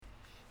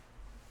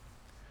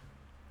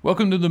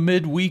Welcome to the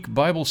Midweek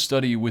Bible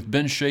Study with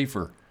Ben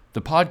Shafer,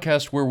 the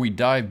podcast where we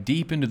dive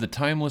deep into the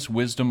timeless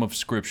wisdom of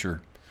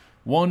Scripture,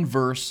 one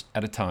verse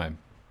at a time.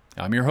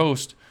 I'm your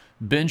host,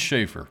 Ben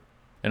Shafer,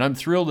 and I'm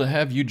thrilled to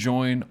have you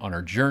join on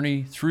our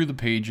journey through the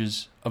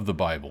pages of the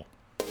Bible.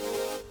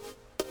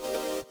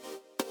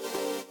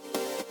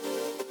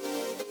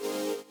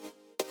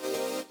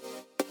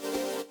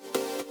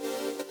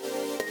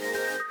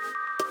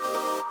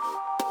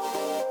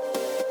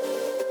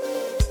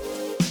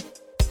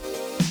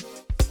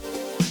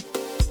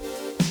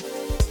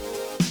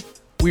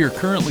 We are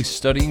currently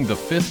studying the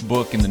fifth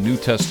book in the New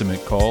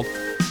Testament called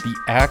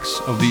the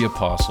Acts of the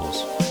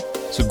Apostles.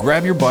 So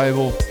grab your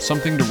Bible,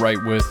 something to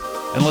write with,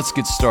 and let's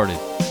get started.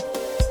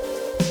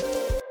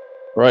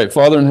 All right,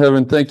 Father in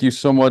heaven, thank you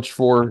so much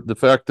for the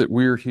fact that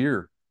we're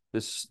here,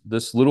 this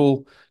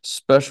little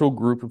special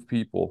group of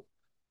people.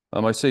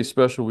 I say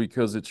special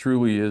because it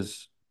truly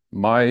is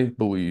my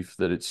belief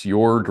that it's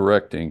your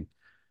directing.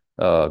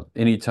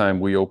 Anytime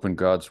we open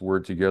God's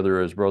Word together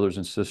as brothers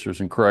and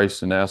sisters in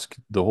Christ and ask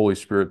the Holy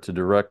Spirit to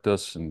direct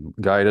us and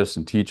guide us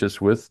and teach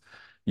us with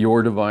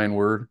your divine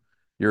Word,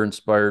 your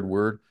inspired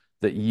Word,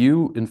 that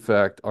you, in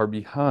fact, are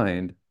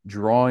behind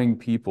drawing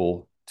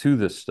people to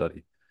this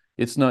study.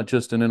 It's not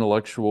just an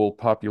intellectual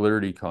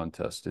popularity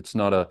contest. It's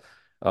not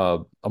a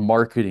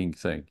marketing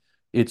thing.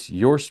 It's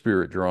your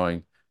Spirit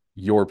drawing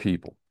your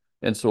people.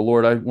 And so,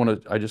 Lord,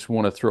 I just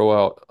want to throw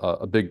out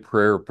a big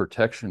prayer of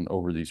protection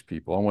over these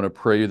people. I want to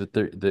pray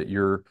that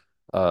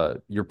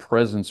your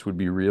presence would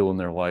be real in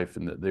their life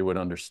and that they would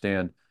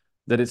understand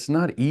that it's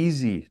not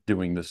easy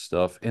doing this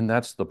stuff, and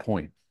that's the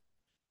point.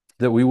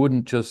 That we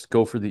wouldn't just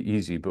go for the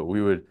easy, but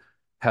we would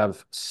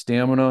have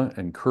stamina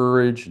and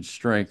courage and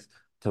strength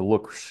to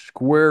look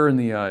square in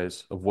the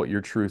eyes of what your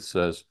truth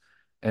says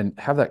and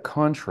have that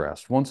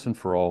contrast once and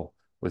for all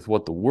with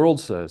what the world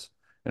says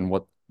and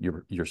what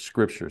your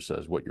scripture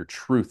says, what your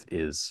truth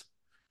is.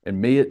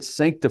 And may it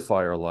sanctify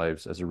our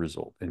lives as a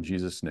result. In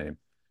Jesus' name,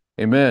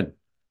 amen.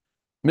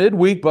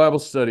 Midweek Bible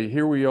study.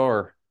 Here we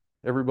are.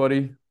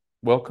 Everybody,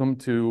 welcome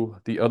to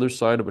the other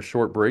side of a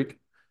short break.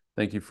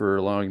 Thank you for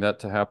allowing that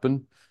to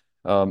happen.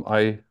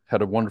 I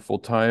had a wonderful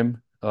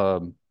time.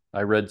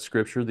 I read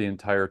scripture the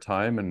entire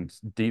time and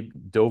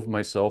dove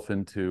myself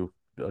into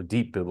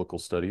deep biblical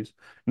studies.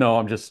 No,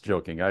 I'm just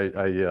joking.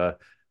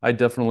 I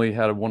definitely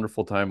had a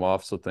wonderful time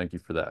off, so thank you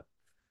for that.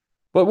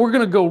 But we're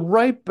going to go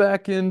right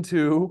back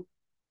into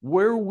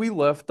where we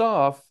left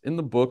off in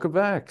the book of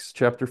Acts,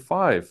 chapter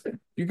 5.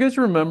 You guys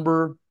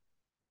remember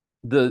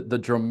the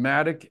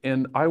dramatic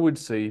and I would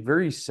say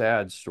very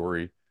sad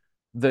story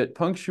that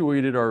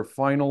punctuated our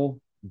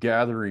final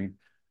gathering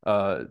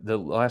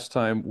the last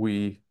time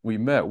we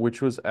met,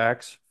 which was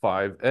Acts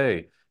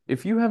 5a.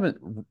 If you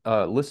haven't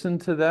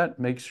listened to that,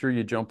 make sure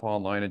you jump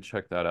online and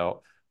check that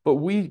out. But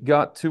we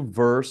got to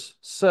verse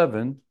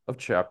 7 of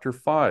chapter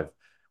 5.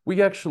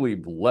 We actually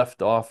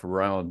left off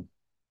around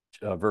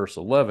verse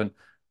 11,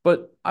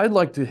 but I'd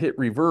like to hit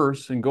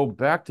reverse and go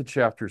back to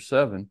chapter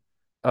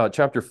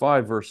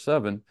 5, verse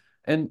 7,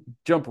 and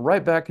jump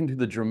right back into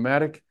the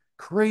dramatic,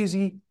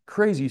 crazy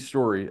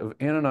story of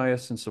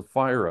Ananias and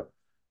Sapphira.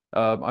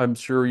 I'm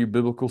sure you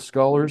biblical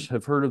scholars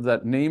have heard of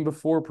that name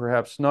before,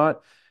 perhaps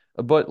not,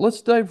 but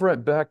let's dive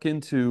right back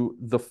into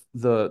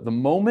the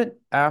moment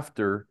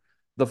after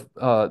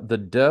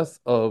the death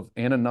of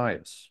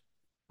Ananias.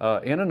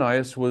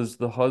 Ananias was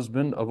the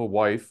husband of a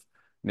wife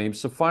named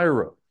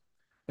Sapphira.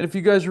 And if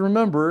you guys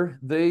remember,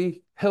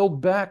 they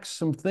held back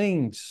some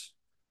things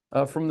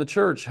from the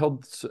church,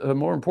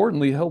 more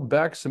importantly, held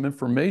back some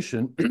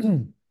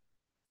information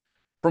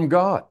from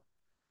God.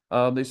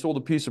 They sold a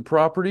piece of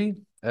property,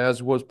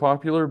 as was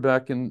popular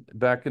back in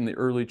the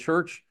early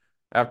church.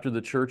 After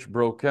the church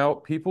broke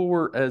out, people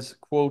were, as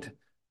quote,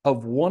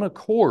 of one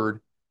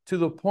accord to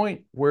the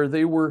point where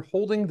they were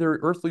holding their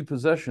earthly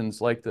possessions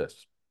like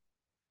this.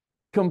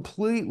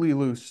 Completely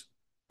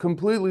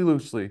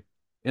loosely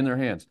in their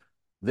hands.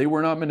 They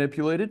were not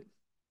manipulated.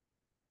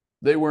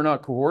 They were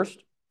not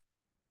coerced.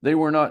 They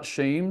were not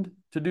shamed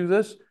to do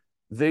this.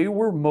 They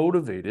were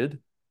motivated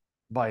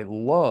by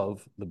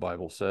love, the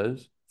Bible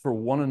says, for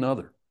one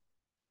another.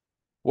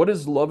 What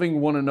does loving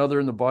one another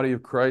in the body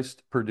of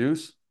Christ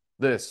produce?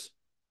 This.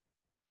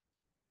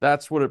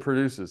 That's what it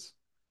produces.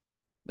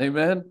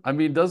 Amen? I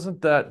mean,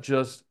 doesn't that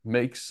just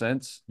make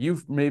sense?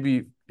 You've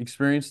maybe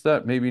experienced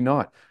that, maybe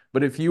not.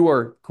 But if you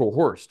are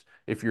coerced,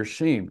 if you're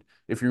shamed,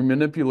 if you're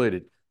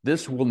manipulated,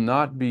 this will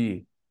not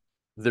be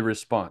the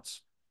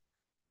response.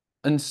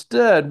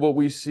 Instead, what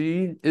we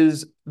see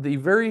is the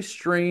very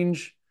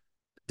strange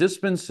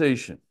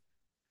dispensation.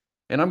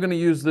 And I'm going to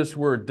use this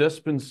word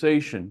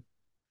dispensation,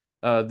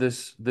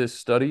 this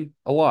study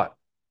a lot.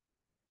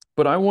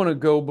 But I want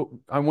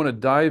to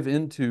dive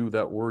into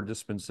that word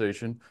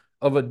dispensation,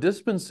 of a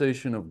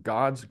dispensation of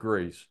God's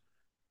grace,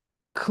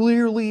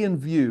 clearly in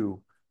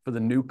view for the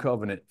new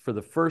covenant, for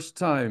the first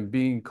time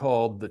being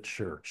called the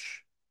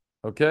church.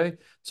 Okay?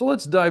 So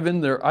let's dive in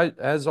there.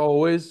 As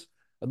always,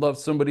 I'd love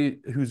somebody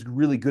who's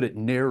really good at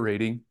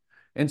narrating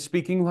and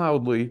speaking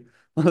loudly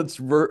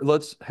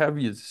Let's have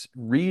you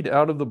read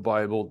out of the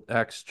Bible,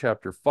 Acts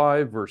chapter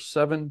 5, verse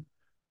 7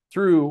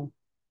 through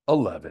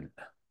 11.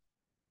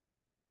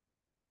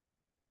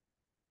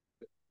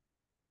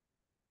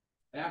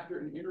 After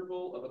an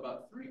interval of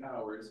about 3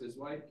 hours, his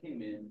wife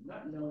came in,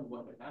 not knowing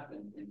what had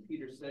happened, and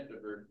Peter said to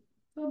her,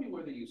 "Tell me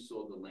whether you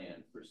sold the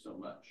land for so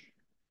much."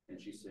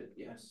 And she said,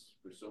 "Yes,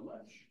 for so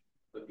much."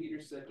 But Peter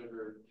said to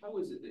her, "How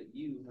is it that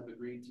you have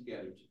agreed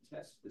together to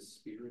test the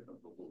Spirit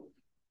of the Lord?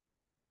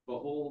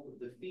 Behold,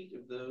 the feet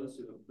of those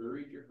who have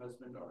buried your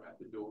husband are at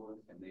the door,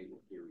 and they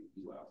will carry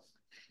you out."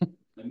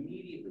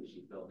 Immediately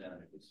she fell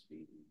down at his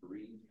feet and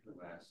breathed her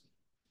last.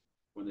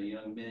 When the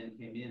young men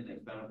came in, they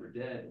found her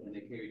dead, and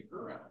they carried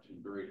her out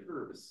and buried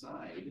her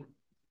beside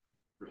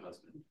her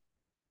husband.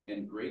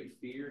 And great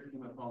fear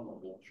came upon the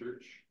whole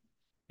church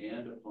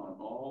and upon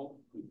all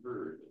who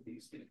heard of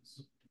these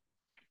things.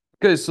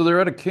 Okay, so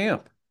they're at a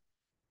camp.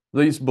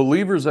 These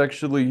believers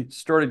actually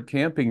started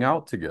camping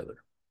out together.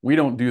 We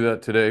don't do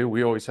that today.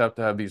 We always have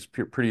to have these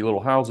pretty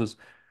little houses.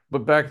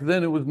 But back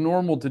then, it was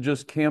normal to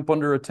just camp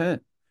under a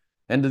tent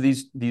and to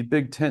these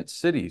big tent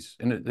cities,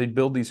 and they'd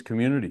build these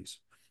communities.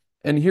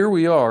 And here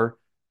we are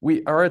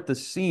at the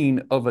scene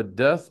of a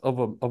death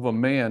of a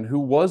man who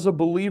was a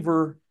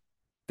believer,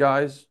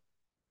 guys.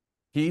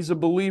 He's a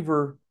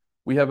believer.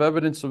 We have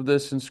evidence of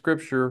this in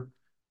Scripture.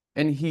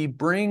 And he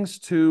brings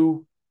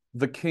to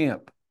the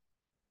camp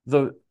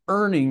the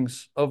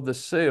earnings of the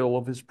sale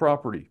of his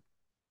property.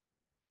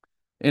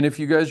 And if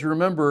you guys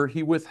remember,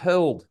 he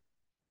withheld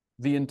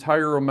the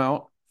entire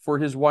amount for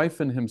his wife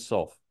and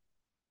himself,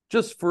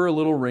 just for a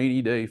little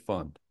rainy day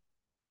fund.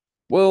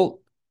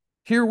 Well,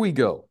 here we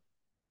go.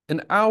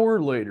 An hour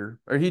later,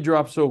 or he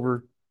drops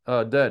over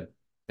dead,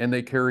 and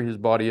they carry his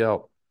body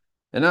out.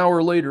 An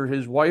hour later,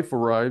 his wife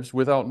arrives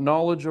without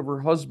knowledge of her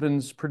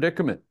husband's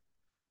predicament.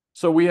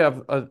 So we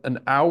have an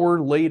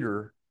hour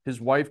later, his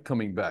wife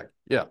coming back.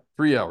 Yeah,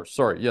 3 hours.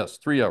 Sorry, yes,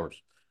 3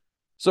 hours.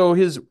 So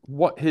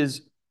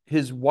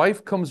his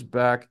wife comes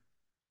back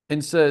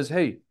and says,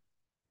 "Hey,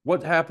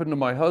 what happened to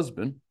my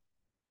husband?"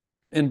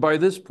 And by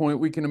this point,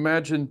 we can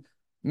imagine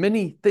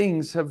many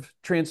things have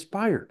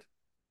transpired.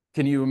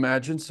 Can you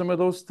imagine some of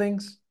those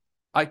things?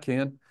 I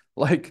can.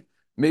 Like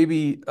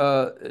maybe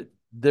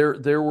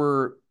there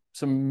were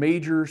some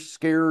major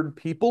scared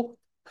people.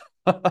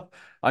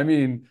 I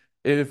mean,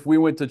 if we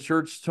went to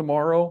church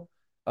tomorrow,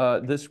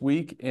 this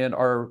week, and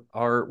our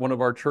one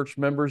of our church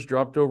members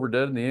dropped over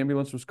dead and the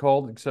ambulance was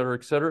called, et cetera,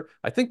 et cetera,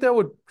 I think that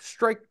would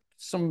strike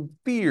some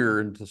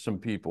fear into some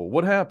people.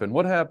 What happened?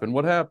 What happened?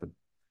 What happened?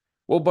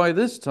 Well, by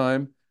this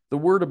time, the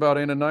word about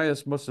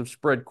Ananias must have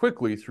spread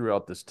quickly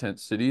throughout this tent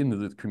city into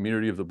the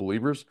community of the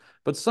believers,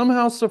 but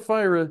somehow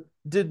Sapphira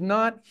did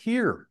not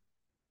hear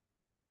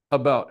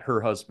about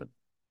her husband.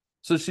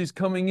 So she's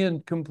coming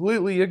in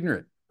completely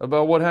ignorant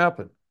about what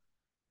happened.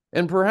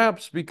 And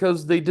perhaps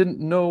because they didn't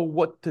know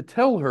what to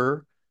tell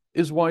her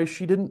is why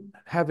she didn't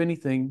have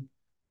anything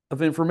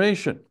of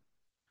information.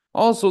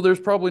 Also, there's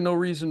probably no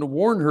reason to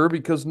warn her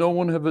because no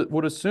one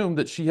would assume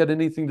that she had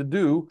anything to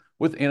do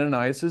with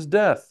Ananias's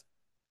death.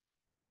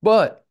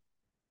 But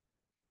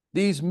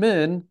these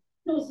men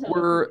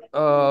were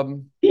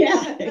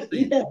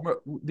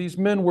these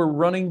men were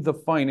running the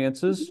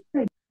finances.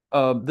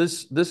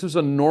 This is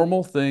a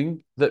normal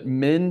thing that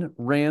men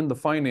ran the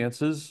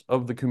finances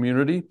of the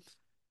community,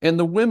 and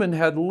the women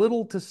had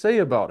little to say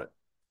about it.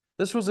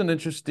 This was an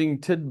interesting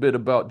tidbit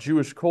about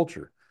Jewish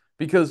culture,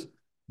 because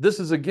this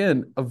is,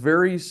 again, a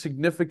very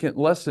significant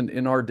lesson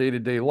in our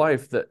day-to-day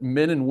life that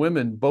men and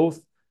women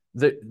both,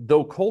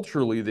 though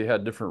culturally they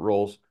had different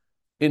roles,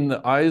 in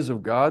the eyes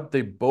of God,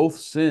 they both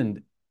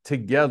sinned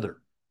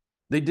together.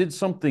 They did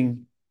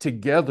something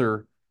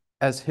together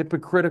as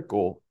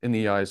hypocritical in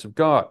the eyes of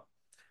God.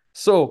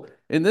 So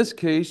in this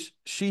case,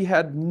 she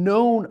had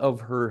known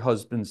of her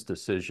husband's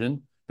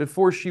decision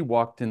before she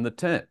walked in the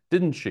tent,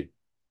 didn't she?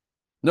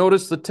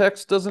 Notice the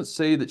text doesn't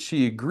say that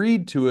she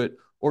agreed to it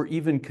or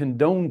even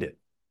condoned it.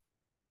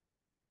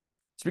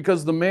 It's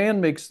because the man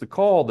makes the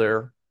call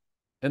there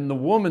and the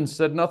woman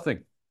said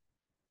nothing.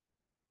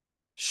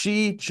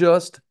 She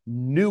just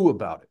knew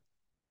about it.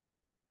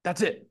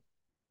 That's it.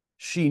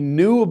 She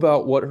knew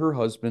about what her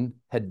husband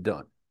had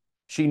done.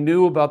 She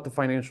knew about the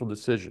financial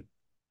decision.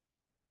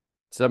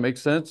 Does that make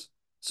sense?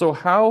 So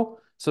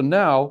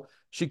now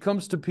she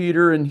comes to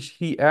Peter and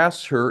he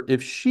asks her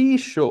if she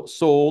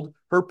sold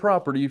her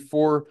property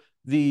for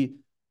the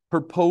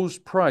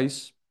proposed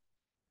price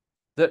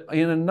that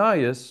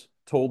Ananias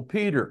told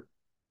Peter.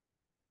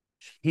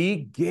 He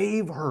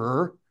gave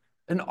her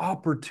an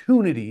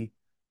opportunity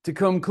to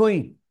come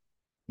clean.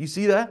 You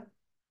see that?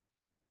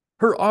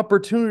 Her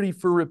opportunity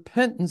for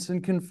repentance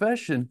and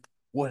confession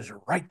was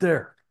right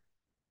there.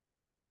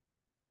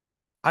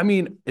 I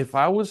mean, if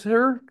I was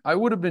her, I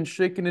would have been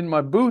shaking in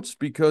my boots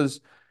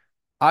because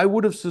I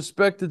would have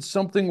suspected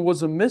something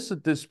was amiss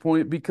at this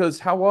point, because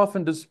how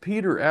often does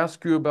Peter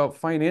ask you about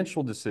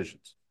financial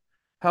decisions?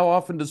 How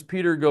often does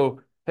Peter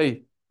go,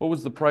 "Hey, what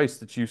was the price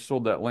that you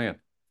sold that land?"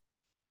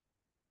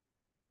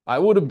 I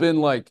would have been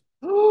like,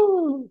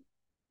 "Oh,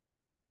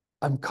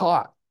 I'm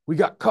caught. We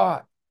got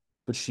caught."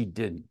 but she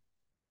didn't.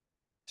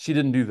 She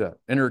didn't do that.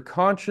 And her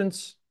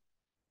conscience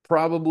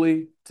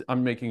probably,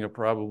 I'm making a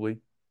probably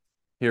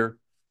here,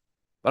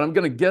 but I'm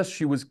going to guess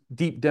she was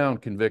deep down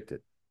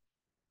convicted.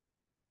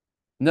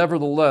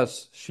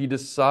 Nevertheless, she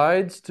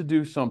decides to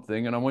do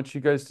something, and I want you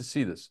guys to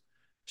see this.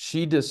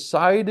 She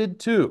made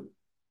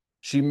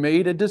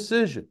a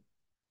decision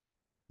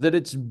that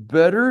it's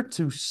better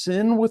to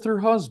sin with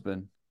her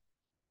husband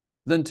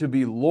than to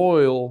be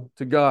loyal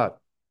to God.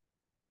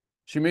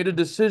 She made a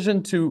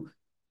decision to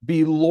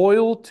be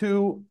loyal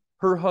to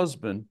her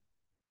husband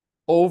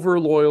over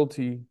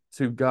loyalty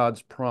to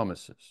God's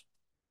promises.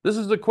 This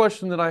is the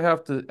question that I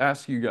have to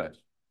ask you guys.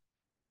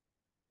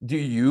 Do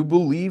you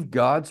believe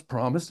God's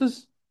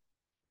promises?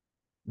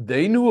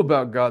 They knew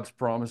about God's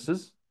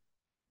promises.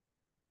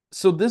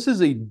 So this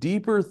is a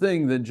deeper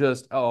thing than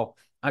just, oh,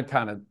 I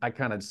kind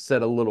of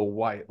said a little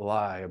white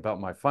lie about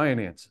my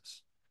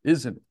finances,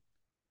 isn't it?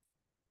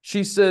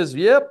 She says,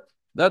 yep,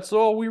 that's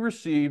all we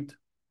received.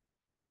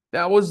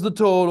 That was the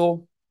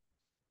total.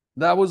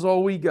 That was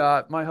all we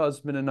got, my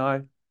husband and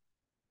I.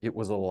 It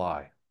was a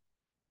lie.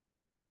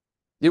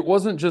 It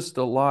wasn't just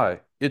a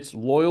lie. It's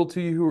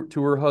loyalty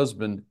to her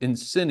husband in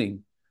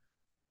sinning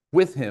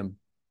with him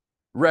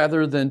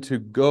rather than to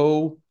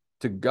go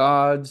to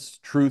God's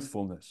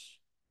truthfulness.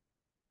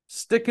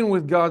 Sticking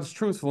with God's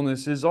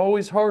truthfulness is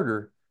always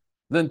harder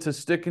than to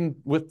sticking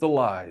with the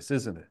lies,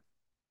 isn't it?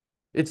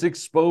 It's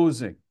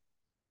exposing.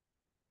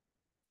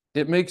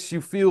 It makes you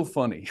feel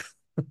funny.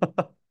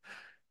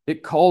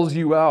 It calls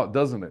you out,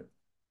 doesn't it?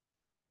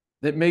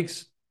 It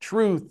makes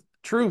truth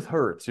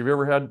hurts. Have you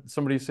ever had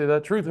somebody say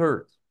that? Truth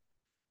hurts.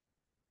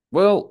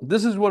 Well,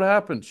 this is what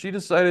happened. She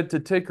decided to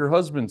take her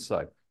husband's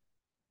side.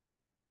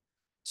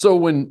 So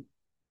when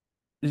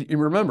you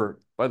remember,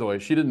 by the way,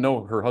 she didn't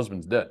know her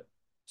husband's dead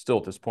still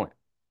at this point.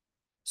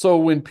 So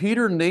when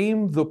Peter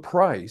named the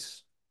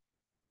price,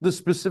 the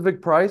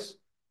specific price,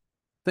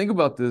 think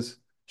about this.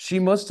 She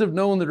must have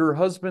known that her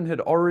husband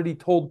had already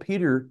told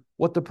Peter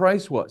what the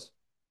price was.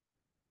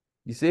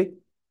 You see?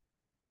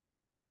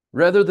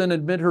 Rather than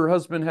admit her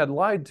husband had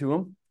lied to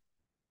him,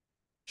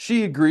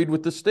 she agreed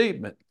with the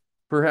statement,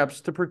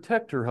 perhaps to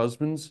protect her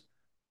husband's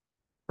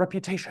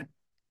reputation.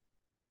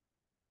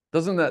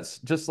 Doesn't that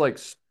just like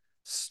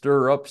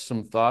stir up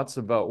some thoughts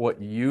about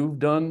what you've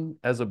done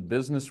as a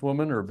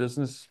businesswoman or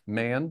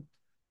businessman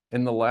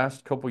in the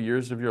last couple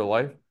years of your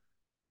life?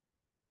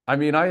 I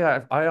mean,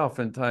 I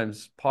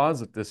oftentimes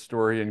pause at this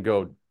story and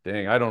go,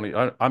 "Dang,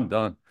 I'm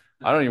done.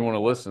 I don't even want to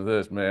listen to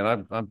this,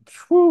 man.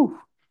 Whew."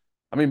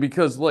 I mean,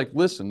 because like,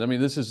 listen, I mean,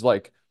 this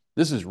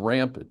is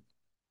rampant.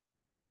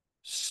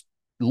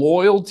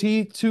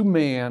 Loyalty to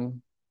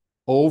man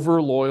over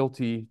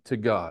loyalty to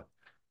God.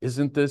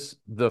 Isn't this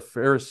the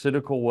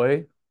Pharisaical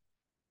way?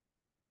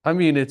 I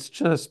mean, it's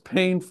just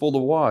painful to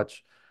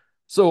watch.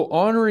 So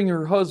honoring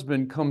her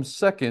husband comes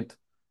second,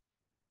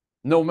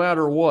 no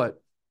matter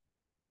what,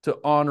 to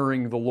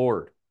honoring the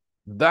Lord.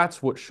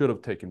 That's what should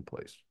have taken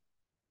place.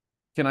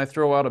 Can I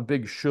throw out a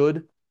big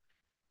should?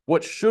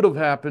 What should have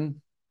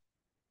happened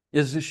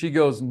is that she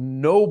goes,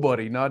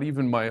 nobody, not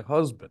even my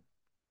husband,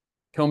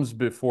 comes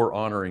before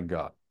honoring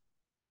God.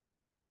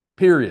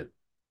 Period.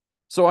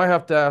 So I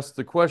have to ask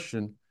the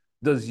question,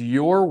 does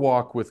your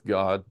walk with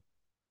God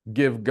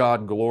give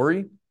God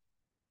glory,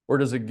 or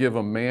does it give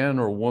a man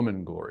or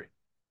woman glory?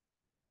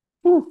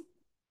 Whew.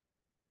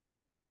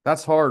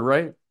 That's hard,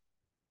 right?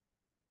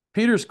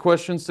 Peter's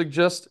question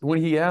suggests when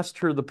he asked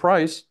her the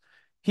price,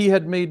 he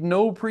had made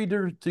no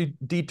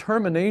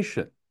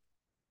predetermination.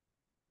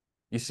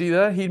 You see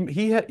that?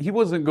 He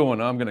wasn't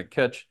going, I'm going to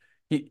catch,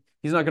 he's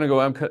not going to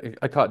go,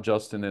 I caught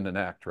Justin in an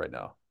act right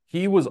now.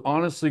 He was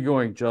honestly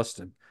going,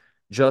 Justin,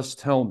 just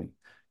tell me,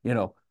 you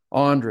know,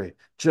 Andre,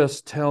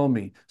 just tell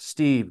me,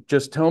 Steve,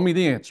 just tell me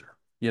the answer,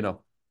 you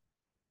know.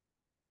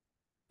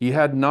 He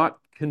had not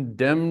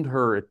condemned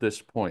her at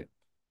this point.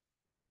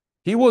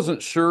 He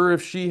wasn't sure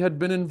if she had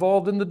been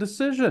involved in the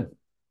decision.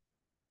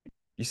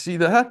 You see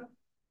that?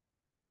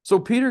 So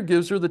Peter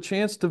gives her the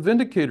chance to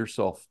vindicate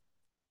herself.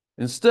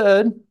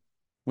 Instead,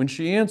 when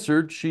she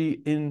answered,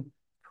 she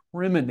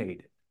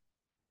incriminated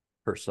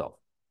herself.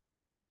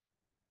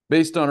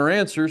 Based on her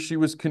answer, she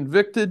was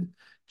convicted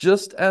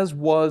just as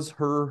was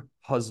her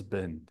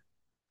husband.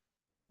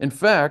 In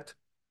fact,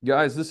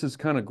 guys, this is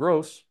kind of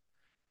gross,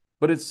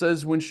 but it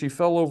says when she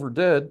fell over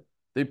dead,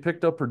 they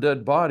picked up her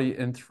dead body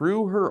and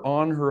threw her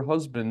on her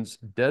husband's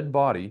dead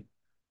body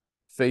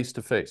face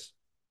to face.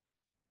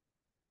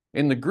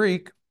 In the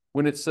Greek,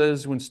 when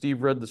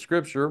Steve read the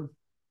scripture,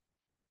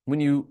 when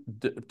you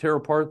tear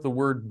apart the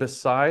word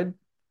beside,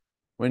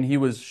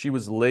 she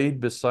was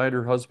laid beside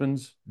her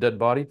husband's dead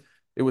body,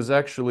 it was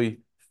actually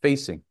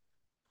facing.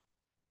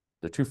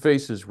 The two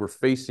faces were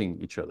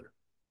facing each other.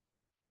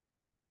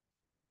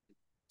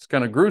 It's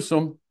kind of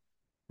gruesome,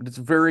 but it's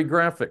very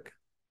graphic.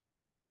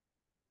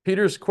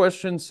 Peter's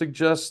question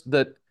suggests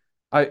that,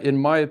 in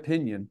my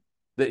opinion,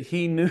 that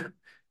he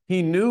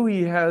knew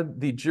he had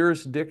the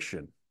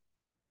jurisdiction.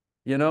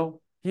 You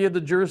know, he had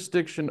the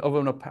jurisdiction of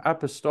an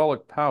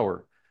apostolic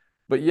power,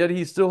 but yet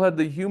he still had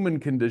the human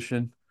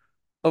condition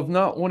of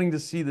not wanting to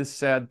see this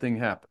sad thing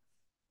happen.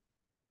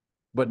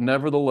 But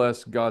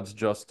nevertheless, God's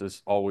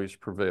justice always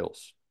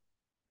prevails.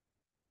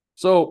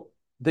 So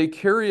they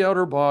carry out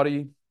her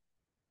body,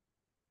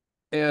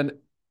 and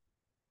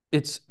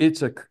it's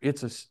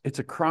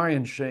a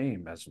crying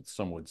shame, as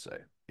some would say.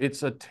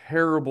 It's a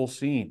terrible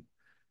scene.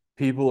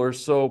 People are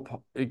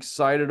so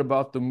excited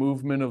about the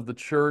movement of the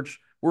church.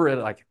 We're at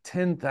like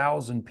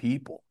 10,000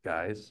 people,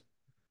 guys.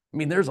 I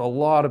mean, there's a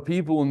lot of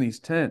people in these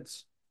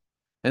tents.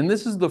 And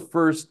this is the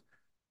first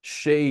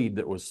shade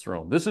that was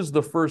thrown. This is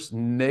the first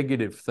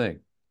negative thing.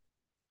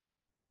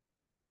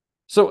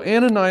 So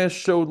Ananias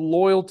showed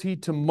loyalty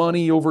to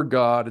money over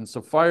God, and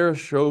Sapphira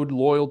showed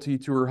loyalty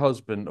to her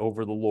husband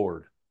over the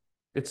Lord.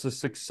 It's a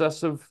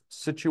successive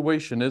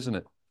situation, isn't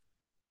it?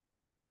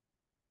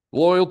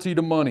 Loyalty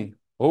to money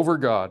over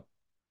God,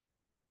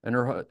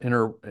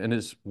 and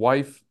his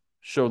wife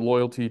showed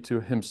loyalty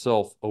to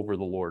himself over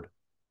the Lord.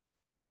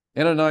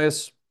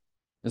 Ananias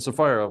and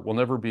Sapphira will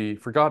never be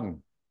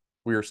forgotten.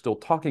 We are still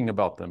talking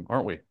about them,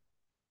 aren't we?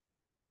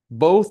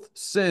 Both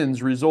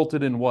sins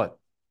resulted in what?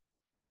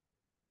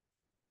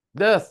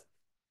 Death.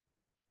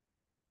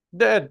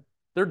 Dead.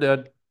 They're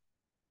dead.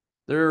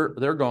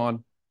 They're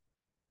gone.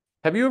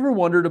 Have you ever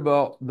wondered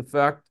about the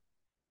fact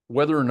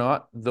whether or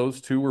not those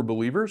two were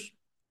believers?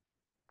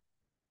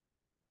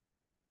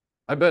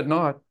 I bet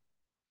not,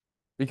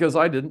 because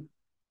I didn't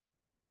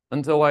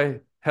until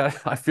I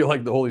feel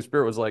like the Holy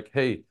Spirit was like,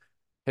 hey,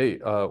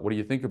 what do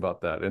you think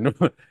about that? And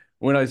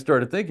when I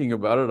started thinking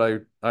about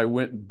it, I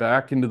went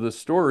back into the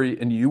story,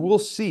 and you will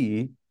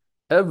see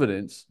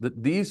evidence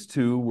that these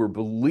two were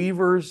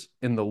believers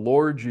in the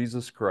Lord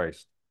Jesus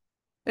Christ.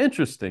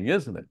 Interesting,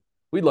 isn't it?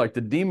 We'd like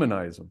to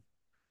demonize them.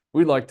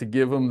 We'd like to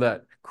give them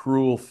that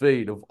cruel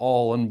fate of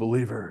all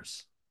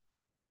unbelievers.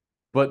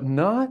 But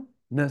not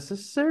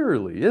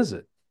necessarily, is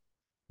it?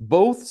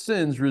 Both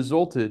sins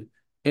resulted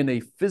in a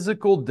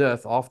physical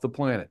death off the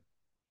planet.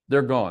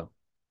 They're gone.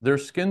 Their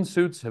skin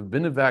suits have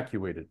been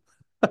evacuated.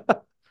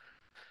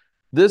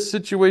 This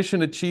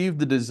situation achieved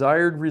the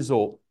desired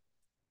result: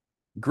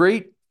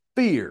 great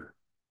fear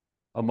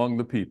among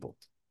the people.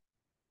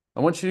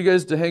 I want you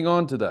guys to hang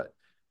on to that.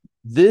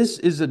 This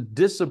is a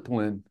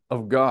discipline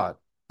of God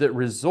that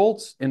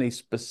results in a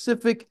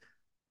specific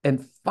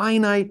and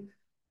finite,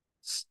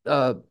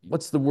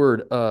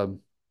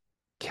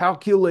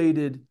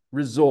 calculated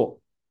result.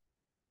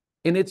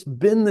 And it's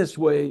been this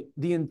way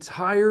the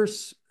entire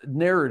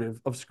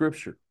narrative of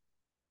Scripture.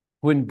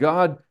 When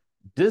God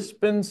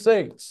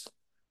dispensates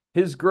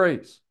His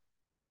grace,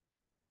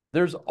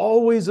 there's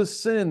always a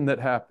sin that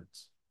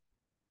happens.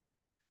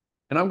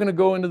 And I'm going to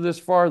go into this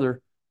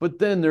farther, but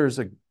then there's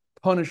a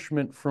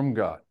punishment from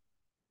God.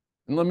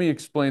 And let me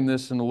explain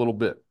this in a little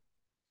bit.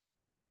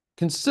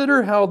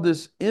 Consider how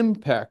this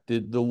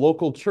impacted the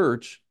local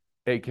church,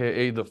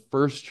 aka the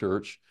first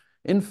church.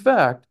 In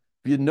fact,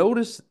 if you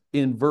notice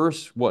in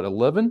verse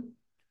 11?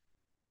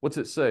 What's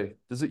it say?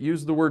 Does it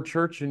use the word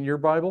church in your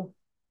Bible?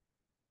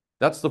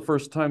 That's the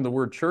first time the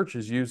word church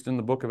is used in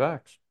the book of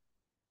Acts.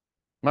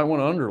 Might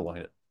want to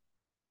underline it.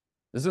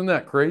 Isn't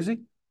that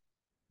crazy?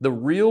 The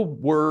real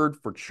word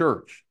for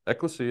church,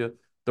 ecclesia,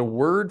 the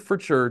word for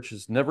church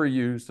is never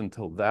used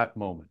until that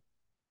moment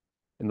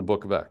in the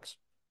book of Acts.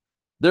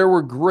 There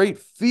were great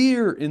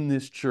fear in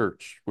this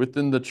church,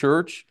 within the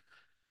church,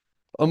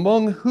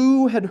 among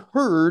who had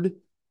heard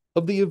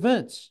of the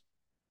events.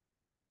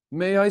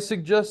 May I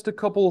suggest a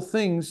couple of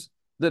things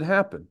that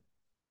happened?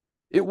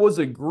 It was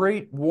a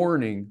great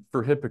warning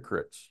for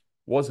hypocrites,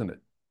 wasn't it?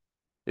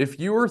 If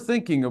you were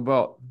thinking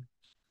about,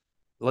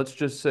 let's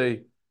just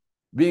say,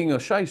 being a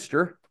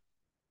shyster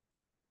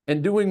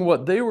and doing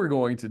what they were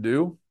going to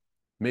do,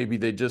 maybe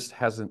they just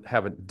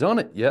haven't done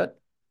it yet.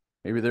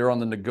 Maybe they're on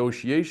the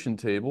negotiation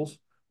tables.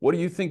 What do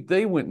you think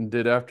they went and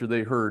did after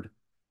they heard?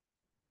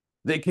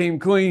 They came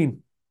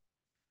clean.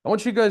 I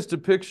want you guys to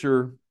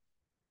picture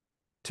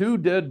two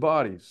dead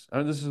bodies.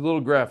 This is a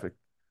little graphic.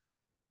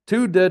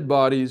 Two dead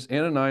bodies,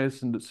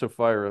 Ananias and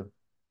Sapphira,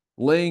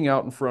 laying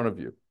out in front of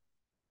you.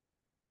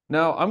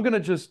 Now, I'm going to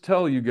just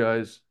tell you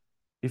guys,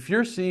 if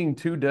you're seeing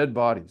two dead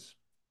bodies,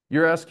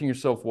 you're asking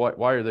yourself,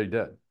 why are they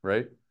dead,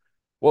 right?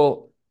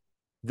 Well,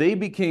 they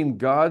became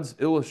God's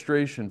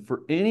illustration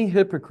for any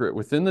hypocrite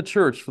within the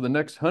church for the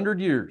next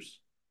 100 years.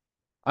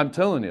 I'm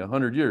telling you,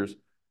 100 years.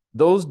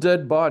 Those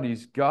dead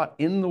bodies got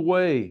in the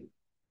way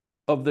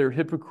of their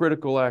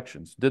hypocritical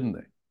actions, didn't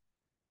they?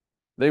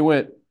 They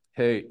went,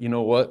 hey, you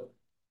know what?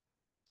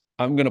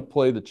 I'm going to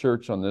play the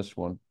church on this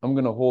one. I'm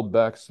going to hold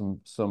back some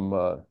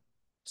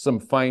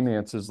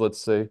finances,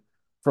 let's say,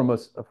 from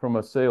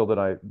a sale that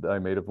I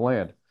made of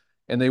land.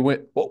 And they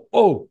went,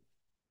 oh,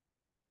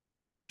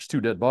 there's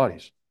two dead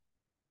bodies.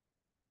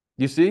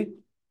 You see?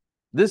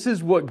 This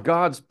is what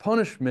God's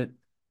punishment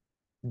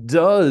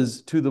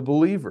does to the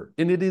believer.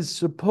 And it is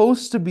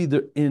supposed to be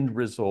the end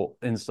result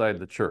inside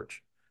the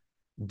church.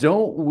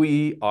 Don't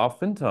we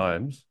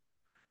oftentimes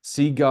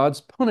see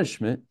God's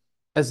punishment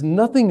as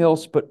nothing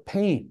else but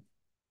pain?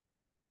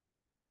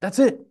 That's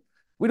it.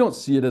 We don't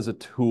see it as a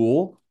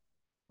tool.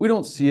 We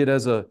don't see it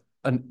as a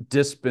a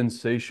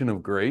dispensation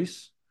of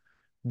grace?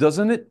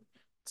 Doesn't it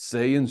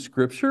say in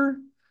Scripture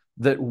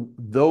that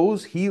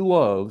those he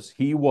loves,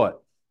 he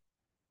what?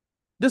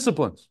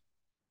 Disciplines.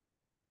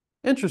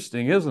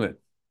 Interesting, isn't it?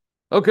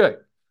 Okay,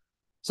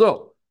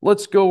 so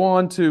let's go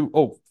on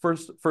to,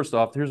 first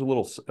off, here's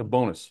a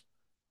bonus.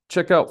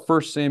 Check out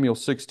 1 Samuel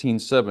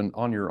 16:7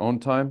 on your own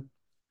time,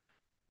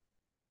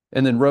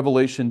 and then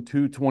Revelation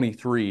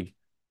 2:23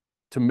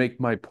 to make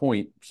my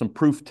point, some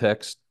proof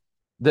text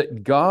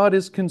that God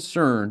is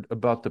concerned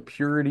about the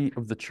purity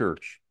of the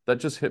church. That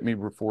just hit me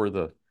before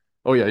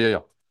oh yeah.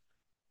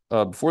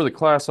 Before the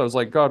class, I was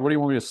like, God, what do you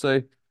want me to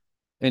say?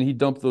 And he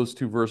dumped those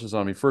two verses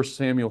on me. 1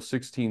 Samuel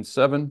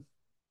 16:7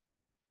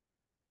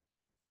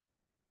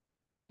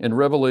 and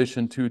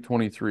Revelation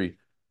 2:23.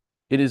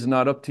 It is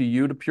not up to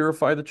you to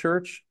purify the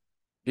church.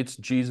 It's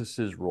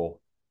Jesus's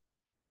role.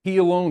 He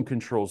alone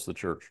controls the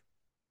church,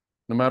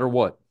 no matter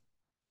what.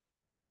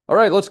 All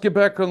right, let's get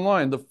back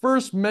online. The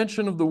first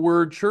mention of the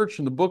word church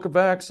in the book of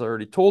Acts, I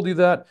already told you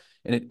that,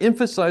 and it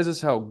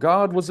emphasizes how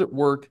God was at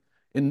work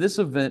in this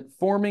event,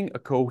 forming a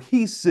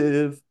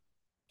cohesive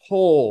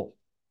whole.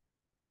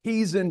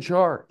 He's in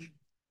charge.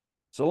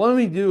 So let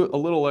me do a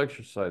little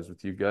exercise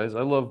with you guys.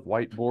 I love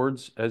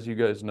whiteboards, as you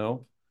guys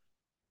know.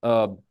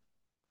 Uh,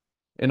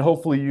 and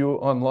hopefully you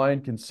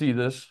online can see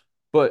this.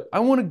 But I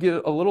want to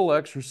get a little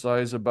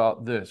exercise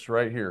about this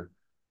right here.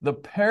 The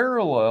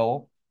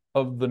parallel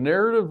of the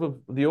narrative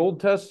of the Old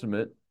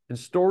Testament and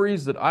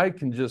stories that I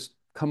can just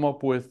come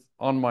up with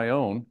on my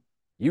own.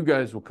 You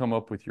guys will come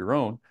up with your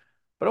own.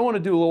 But I want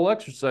to do a little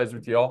exercise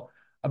with y'all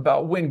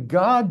about when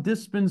God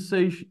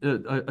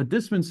a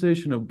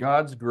dispensation of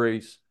God's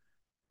grace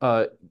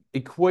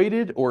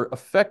equated or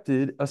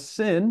affected a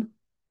sin,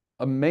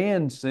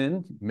 man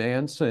sinned,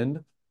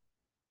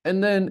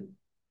 and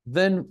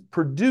then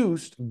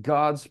produced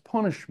God's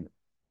punishment.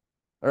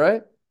 All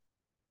right?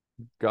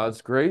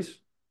 God's grace,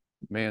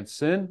 man's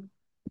sin,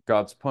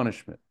 God's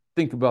punishment.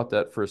 Think about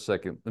that for a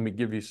second. Let me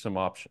give you some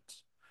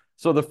options.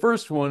 So the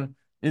first one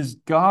is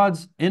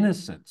God's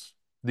innocence,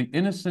 the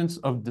innocence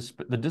of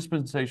the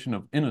dispensation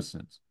of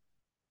innocence.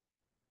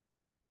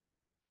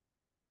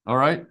 All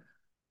right?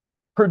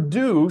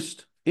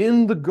 Produced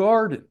in the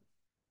garden.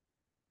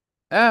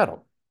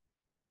 Adam.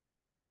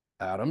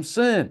 Adam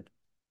sinned.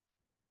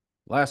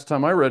 Last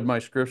time I read my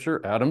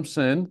scripture, Adam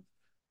sinned,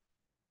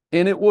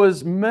 and it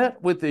was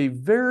met with a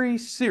very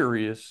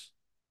serious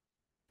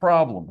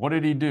problem. What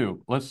did he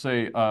do? Let's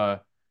say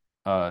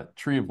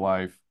tree of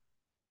life,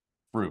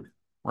 fruit,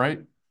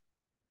 right?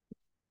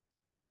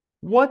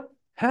 What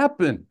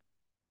happened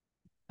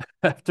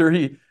after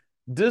the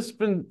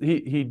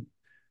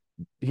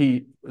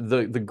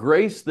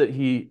grace that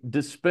he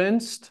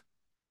dispensed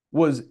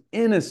was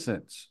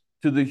innocence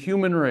to the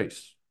human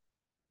race.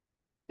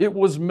 It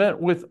was met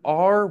with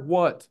our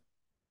what?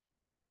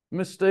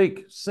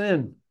 Mistake,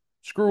 sin,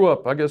 screw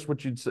up, I guess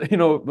what you'd say.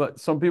 But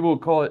some people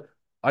would call it,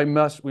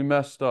 we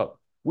messed up.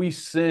 We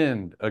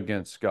sinned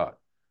against God.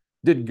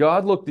 Did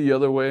God look the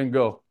other way and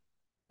go,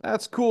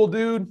 that's cool,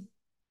 dude.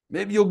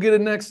 Maybe you'll get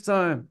it next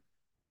time?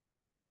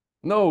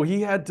 No,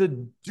 he had to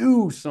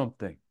do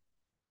something.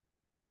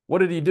 What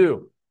did he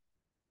do?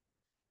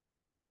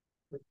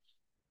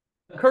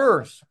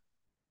 Curse.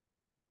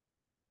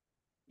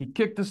 He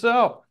kicked us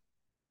out.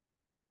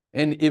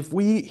 And if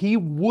he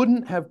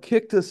wouldn't have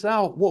kicked us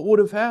out, what would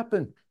have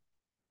happened?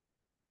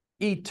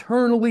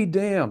 Eternally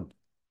damned.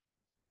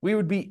 We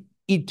would be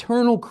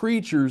eternal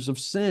creatures of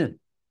sin.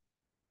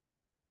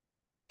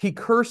 He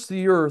cursed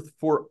the earth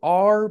for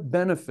our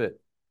benefit,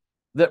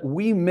 that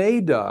we may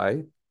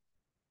die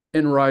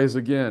and rise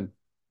again,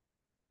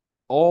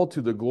 all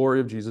to the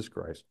glory of Jesus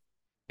Christ.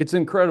 It's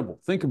incredible.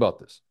 Think about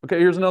this. Okay,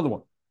 here's another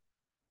one.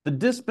 The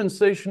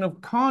dispensation of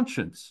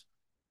conscience.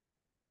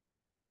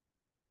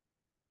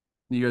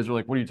 You guys are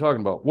like, what are you talking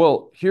about?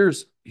 Well,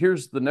 here's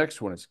the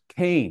next one. It's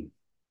Cain,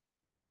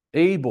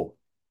 Abel.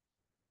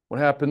 What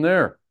happened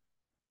there?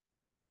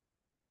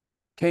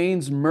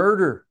 Cain's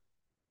murder.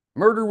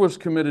 Murder was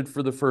committed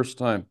for the first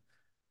time.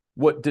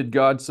 What did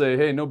God say?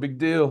 Hey, no big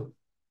deal.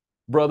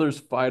 Brothers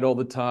fight all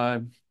the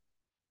time.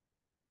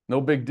 No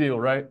big deal,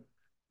 right?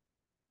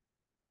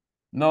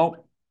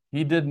 No,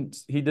 he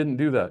didn't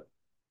do that.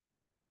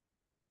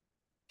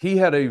 He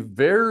had a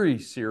very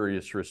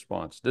serious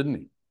response, didn't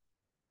he?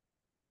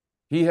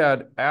 He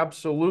had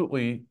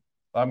absolutely,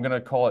 I'm going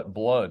to call it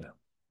blood.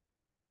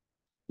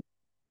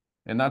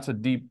 And that's a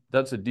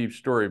deep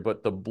story,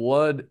 but the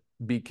blood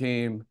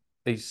became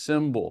a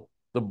symbol,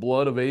 the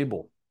blood of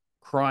Abel,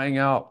 crying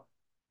out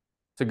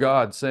to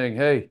God, saying,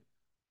 hey,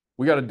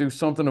 we got to do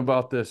something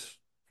about this.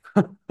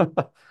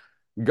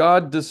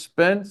 God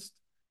dispensed,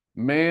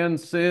 man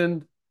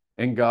sinned,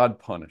 and God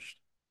punished.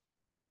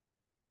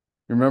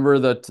 Remember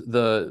that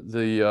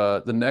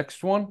the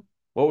next one?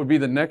 What would be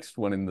the next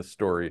one in the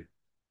story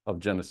of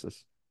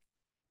Genesis?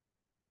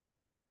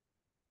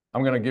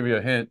 I'm going to give you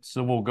a hint: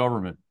 civil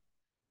government.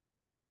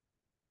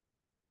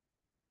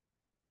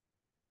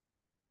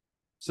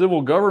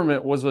 Civil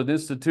government was an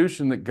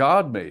institution that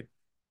God made.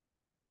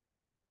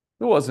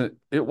 It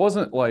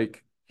wasn't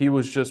like he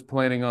was just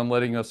planning on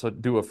letting us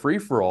do a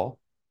free-for-all.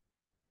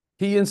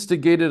 He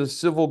instigated a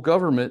civil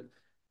government.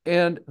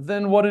 And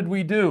then what did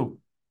we do?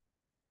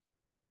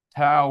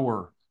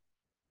 Tower,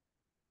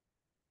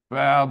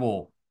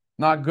 Babel.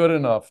 Not good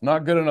enough.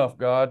 Not good enough,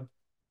 God.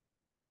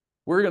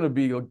 We're gonna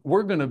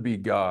be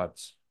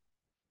gods.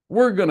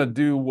 We're gonna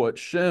do what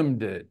Shem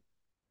did.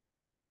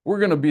 We're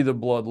gonna be the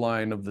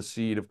bloodline of the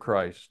seed of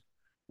Christ.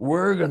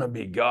 We're gonna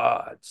be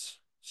gods.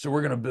 So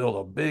we're gonna build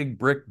a big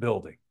brick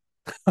building.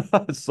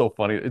 It's so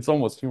funny. It's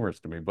almost humorous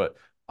to me, but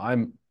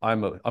I'm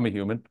a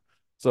human,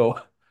 so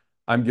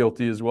I'm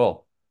guilty as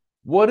well.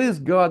 What is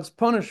God's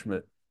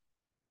punishment?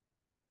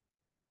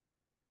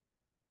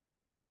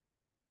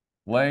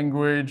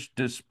 Language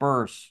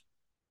disperse.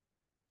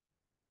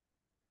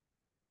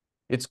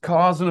 It's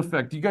cause and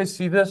effect. Do you guys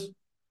see this?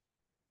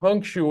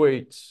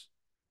 Punctuates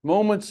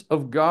moments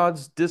of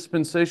God's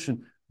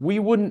dispensation. We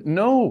wouldn't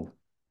know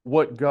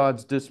what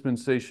God's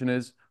dispensation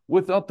is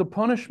without the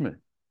punishment.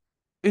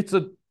 It's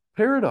a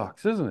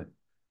paradox, isn't it?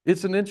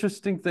 It's an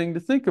interesting thing to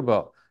think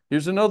about.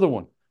 Here's another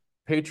one.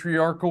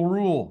 Patriarchal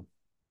rule.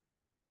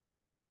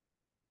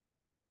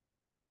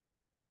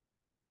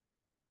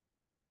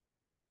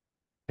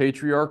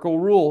 Patriarchal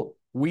rule.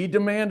 We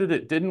demanded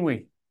it, didn't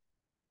we?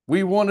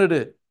 We wanted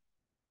it.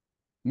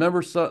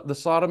 Remember the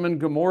Sodom and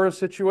Gomorrah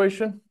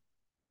situation?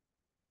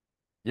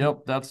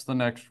 Yep, that's the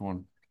next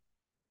one.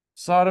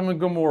 Sodom and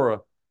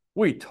Gomorrah.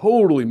 We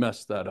totally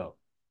messed that up.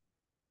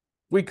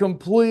 We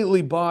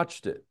completely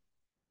botched it.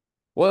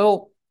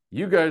 Well,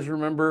 you guys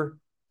remember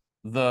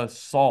the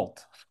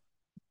salt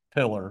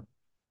pillar.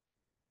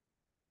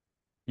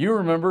 You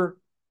remember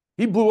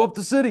he blew up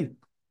the city.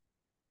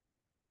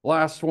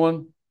 Last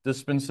one,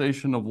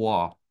 dispensation of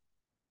law.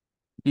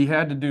 He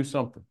had to do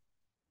something.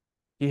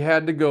 He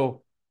had to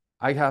go,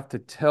 I have to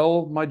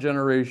tell my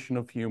generation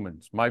of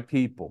humans, my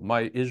people,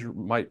 my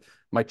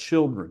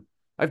children.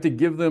 I have to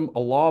give them a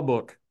law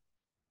book,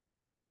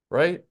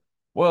 right?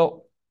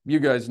 Well, you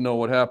guys know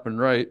what happened,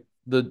 right?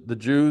 The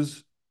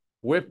Jews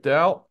whipped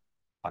out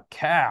a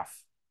calf.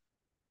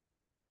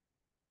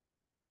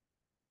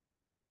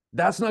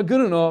 That's not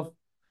good enough.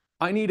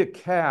 I need a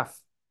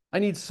calf. I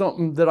need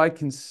something that I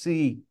can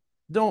see.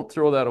 Don't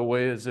throw that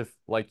away as if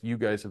like you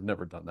guys have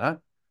never done that.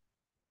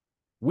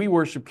 We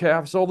worship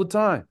calves all the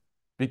time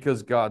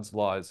because God's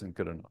law isn't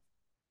good enough.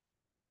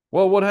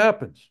 Well, what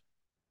happens?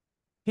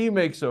 He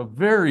makes a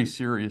very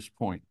serious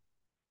point.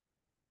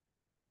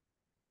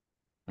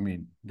 I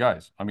mean,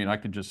 guys, I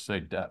could just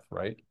say death,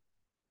 right?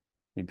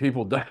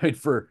 People died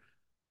for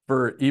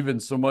even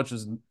so much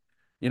as,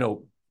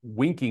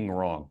 winking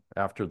wrong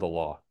after the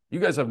law. You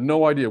guys have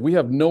no idea. We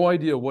have no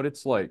idea what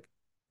it's like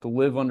to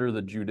live under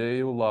the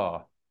Judeo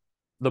law,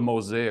 the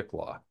Mosaic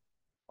law.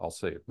 I'll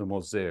say it, the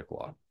Mosaic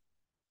law.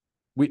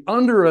 We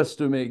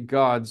underestimate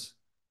God's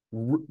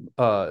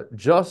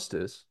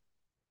justice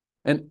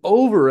and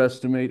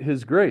overestimate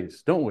his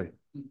grace, don't we?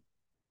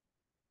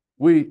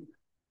 We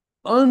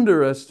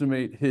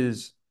underestimate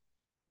his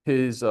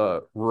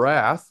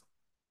wrath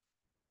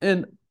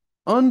and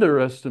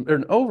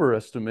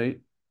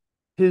overestimate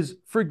his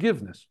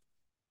forgiveness.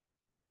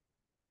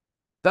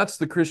 That's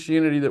the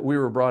Christianity that we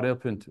were brought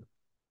up into.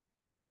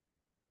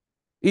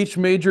 Each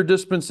major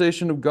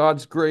dispensation of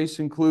God's grace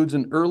includes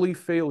an early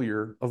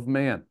failure of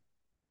man.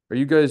 Are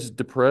you guys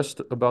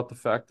depressed about the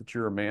fact that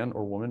you're a man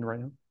or woman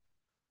right now?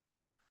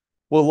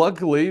 Well,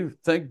 luckily,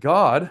 thank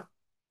God,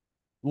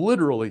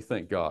 literally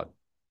thank God,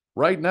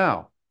 right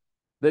now,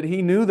 that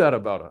he knew that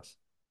about us.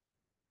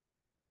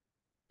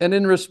 And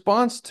in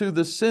response to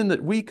the sin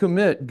that we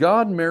commit,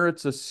 God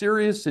merits a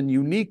serious and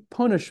unique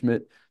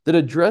punishment that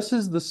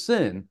addresses the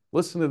sin,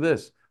 listen to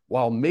this,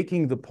 while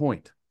making the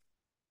point.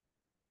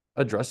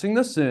 Addressing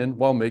the sin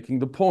while making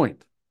the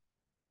point.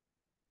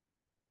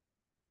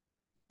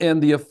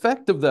 And the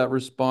effect of that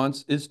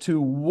response is to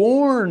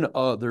warn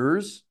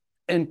others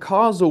and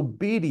cause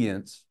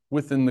obedience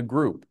within the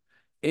group.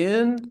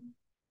 I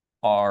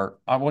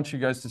want you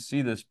guys to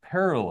see this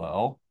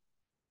parallel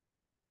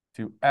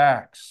to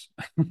Acts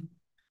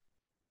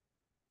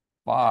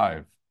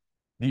 5.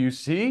 Do you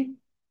see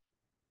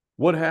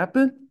what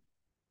happened?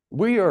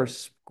 We are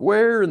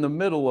square in the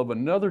middle of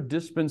another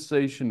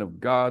dispensation of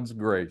God's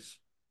grace,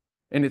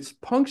 and it's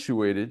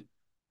punctuated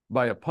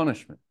by a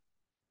punishment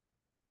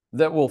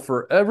that will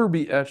forever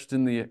be etched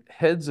in the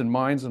heads and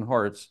minds and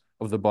hearts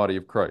of the body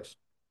of Christ.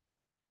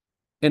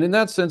 And in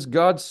that sense,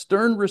 God's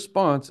stern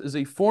response is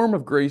a form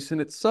of grace in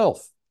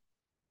itself,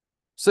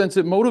 since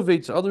it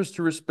motivates others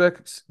to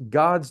respect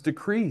God's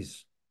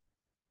decrees,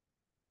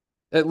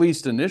 at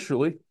least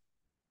initially,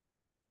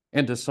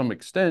 and to some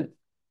extent.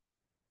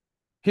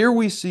 Here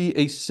we see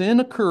a sin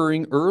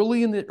occurring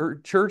early in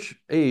the church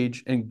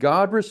age, and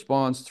God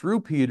responds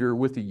through Peter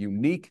with a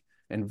unique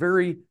and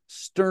very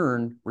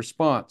stern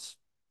response.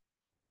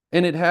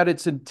 And it had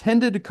its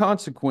intended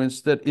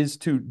consequence, that is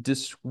to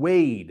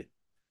dissuade,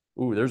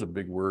 there's a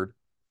big word,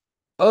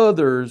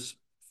 others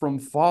from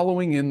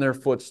following in their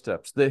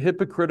footsteps, the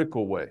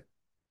hypocritical way.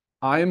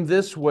 I am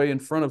this way in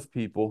front of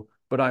people,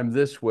 but I'm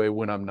this way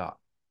when I'm not.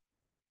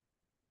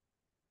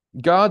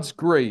 God's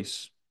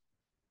grace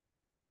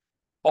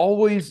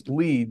always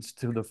leads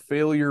to the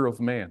failure of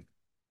man.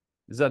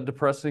 Is that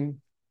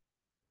depressing?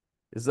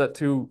 Is that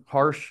too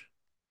harsh?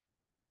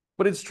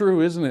 But it's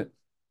true, isn't it?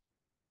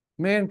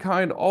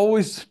 Mankind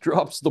always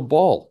drops the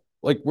ball.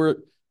 Like we're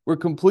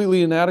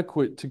completely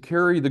inadequate to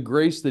carry the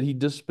grace that he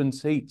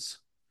dispensates.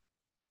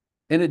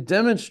 And it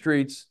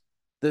demonstrates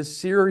the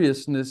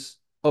seriousness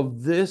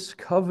of this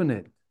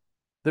covenant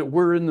that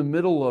we're in the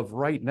middle of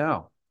right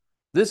now.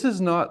 This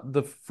is not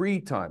the free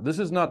time. This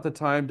is not the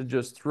time to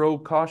just throw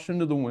caution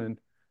to the wind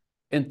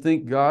and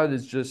think God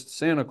is just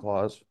Santa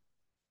Claus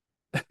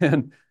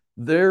and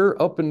they're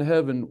up in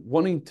heaven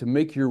wanting to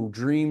make your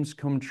dreams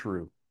come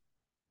true.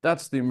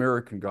 That's the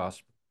American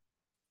gospel.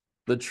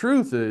 The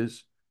truth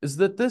is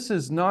that this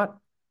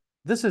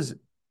is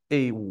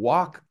a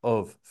walk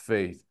of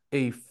faith,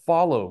 a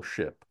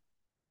fellowship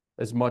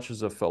as much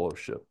as a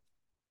fellowship.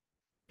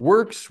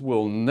 Works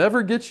will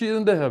never get you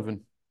into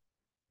heaven.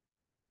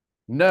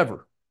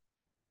 Never.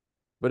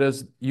 But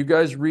as you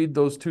guys read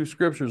those two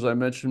scriptures I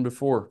mentioned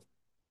before,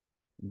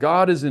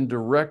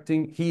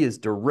 He is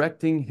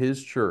directing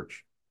his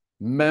church,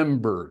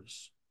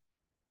 members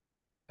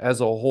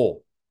as a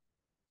whole,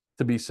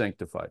 to be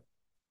sanctified.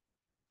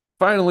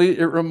 Finally,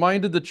 it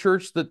reminded the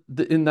church that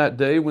in that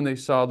day when they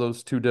saw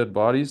those two dead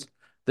bodies,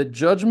 that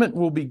judgment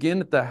will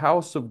begin at the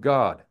house of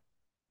God.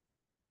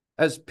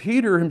 As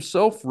Peter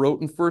himself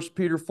wrote in 1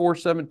 Peter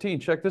 4:17,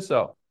 check this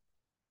out.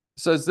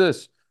 It says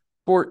this,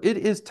 "For it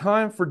is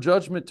time for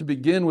judgment to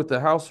begin with the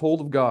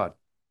household of God.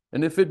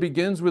 And if it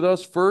begins with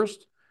us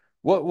first,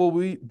 what will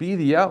be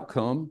the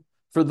outcome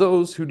for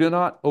those who do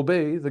not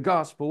obey the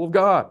gospel of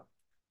God?"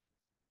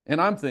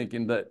 And I'm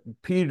thinking that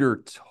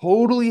Peter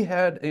totally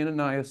had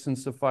Ananias and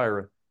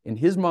Sapphira in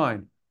his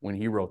mind when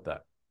he wrote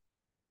that.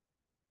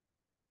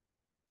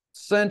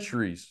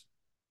 Centuries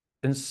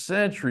and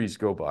centuries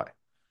go by,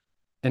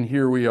 and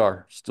here we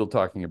are still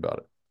talking about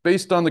it.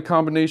 Based on the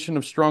combination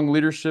of strong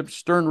leadership,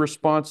 stern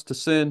response to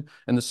sin,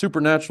 and the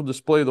supernatural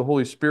display of the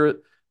Holy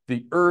Spirit,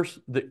 the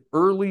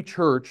early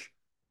church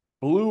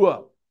blew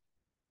up,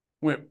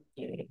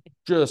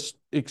 just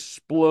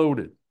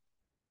exploded.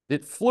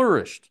 It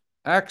flourished.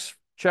 Acts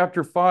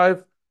chapter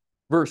 5,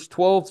 verse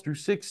 12 through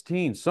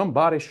 16.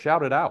 Somebody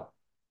shouted out.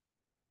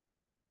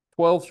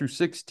 12 through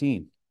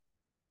 16.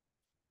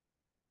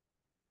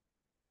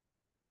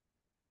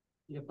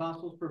 The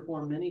apostles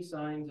performed many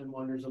signs and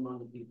wonders among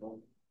the people,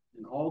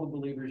 and all the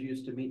believers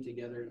used to meet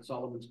together in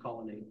Solomon's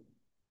colonnade.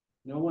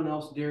 No one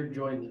else dared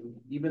join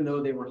them, even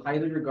though they were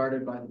highly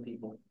regarded by the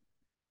people.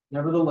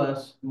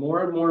 Nevertheless,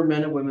 more and more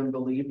men and women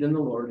believed in the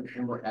Lord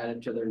and were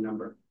added to their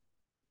number.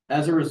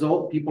 As a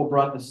result, people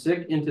brought the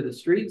sick into the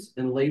streets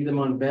and laid them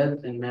on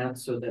beds and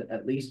mats so that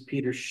at least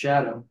Peter's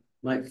shadow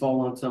might fall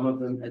on some of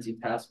them as he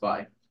passed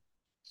by.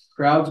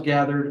 Crowds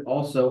gathered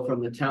also from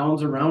the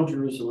towns around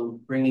Jerusalem,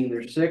 bringing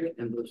their sick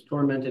and those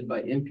tormented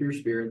by impure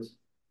spirits,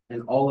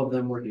 and all of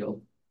them were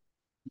healed.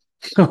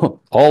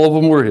 All of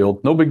them were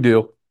healed. No big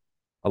deal.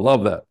 I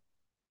love that.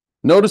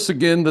 Notice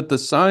again that the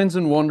signs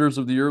and wonders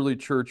of the early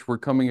church were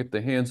coming at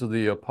the hands of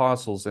the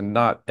apostles and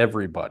not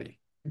everybody.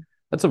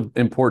 That's an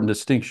important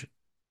distinction.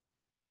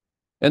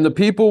 And the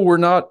people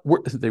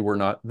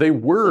they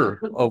were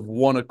of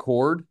one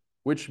accord,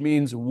 which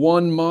means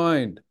one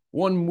mind,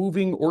 one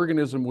moving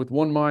organism with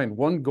one mind,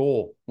 one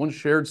goal, one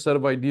shared set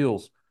of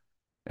ideals.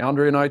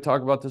 Andre and I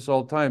talk about this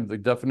all the time. The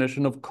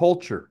definition of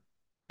culture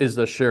is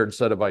a shared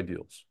set of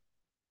ideals.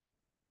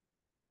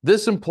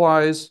 This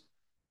implies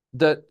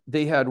that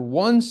they had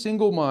one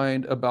single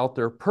mind about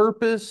their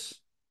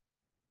purpose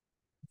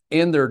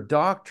and their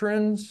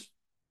doctrines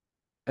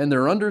and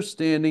their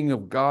understanding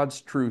of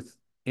God's truth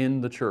in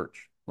the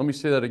church. Let me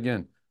say that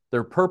again.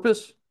 Their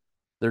purpose,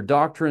 their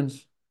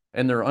doctrines,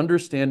 and their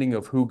understanding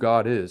of who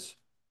God is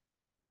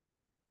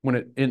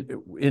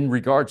in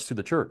regards to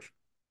the church.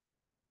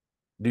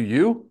 Do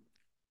you?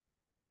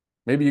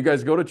 Maybe you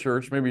guys go to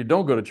church, maybe you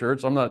don't go to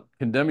church. I'm not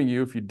condemning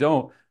you if you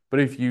don't, but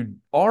if you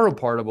are a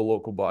part of a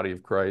local body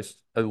of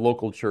Christ, a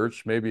local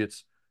church, maybe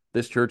it's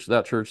this church,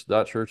 that church,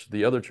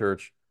 the other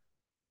church.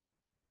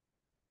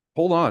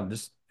 Hold on,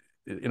 just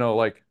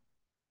like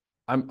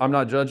I'm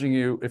not judging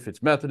you if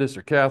it's Methodist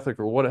or Catholic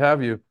or what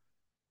have you.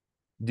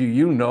 Do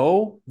you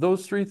know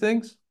those three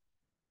things?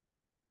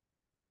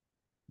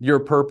 Your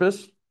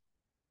purpose,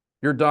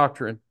 your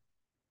doctrine,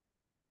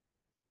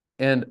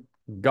 and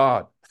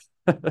God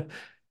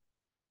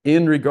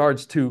in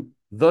regards to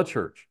the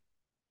church,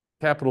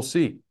 capital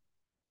C.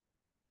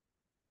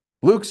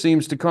 Luke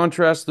seems to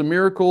contrast the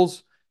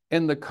miracles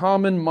and the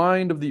common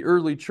mind of the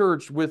early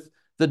church with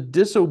the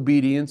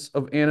disobedience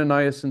of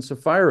Ananias and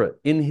Sapphira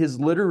in his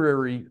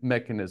literary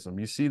mechanism.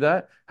 You see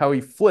that? How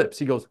he flips.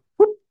 He goes,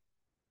 whoop.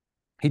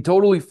 He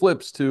totally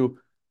flips to,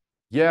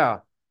 yeah,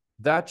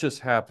 that just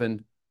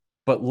happened,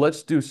 but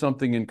let's do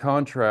something in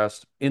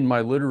contrast in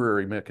my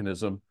literary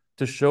mechanism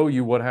to show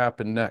you what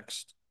happened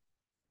next.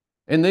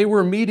 And they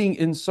were meeting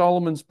in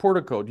Solomon's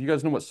portico. Do you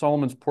guys know what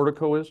Solomon's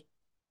portico is?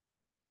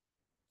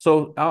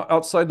 So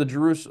outside in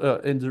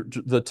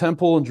the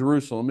temple in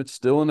Jerusalem, it's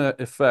still in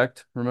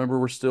effect. Remember,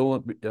 we're still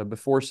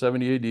before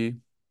 70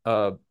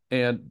 AD.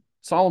 And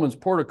Solomon's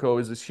portico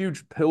is this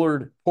huge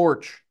pillared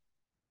porch.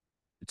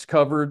 It's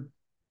covered,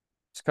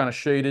 it's kind of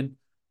shaded.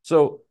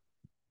 So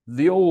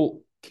the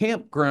old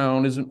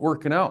campground isn't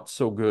working out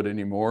so good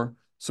anymore.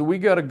 So we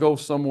got to go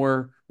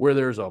somewhere where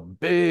there's a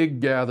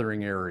big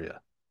gathering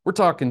area. We're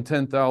talking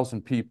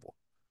 10,000 people.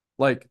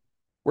 Like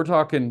we're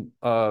talking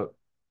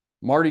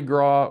Mardi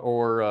Gras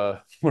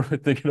or what am I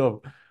thinking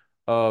of?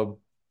 Uh,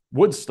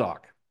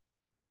 Woodstock.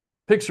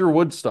 Picture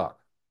Woodstock.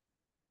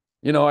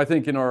 You know, I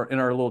think in our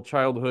little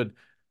childhood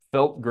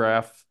felt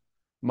graph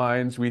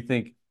minds, we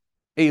think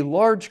a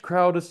large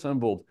crowd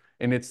assembled,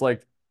 and it's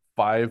like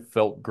five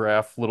felt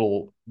graph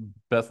little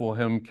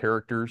Bethlehem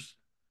characters.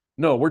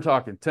 No, we're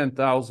talking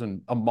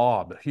 10,000, a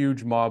mob, a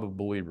huge mob of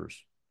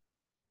believers.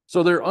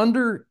 So they're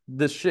under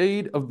the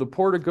shade of the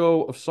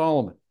portico of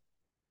Solomon.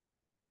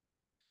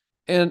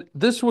 And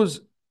this was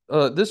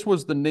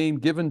the name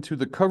given to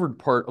the covered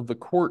part of the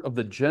court of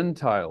the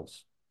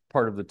Gentiles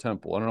part of the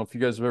temple. I don't know if you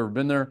guys have ever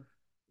been there.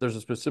 There's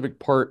a specific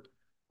part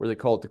where they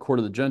call it the court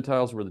of the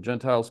Gentiles, where the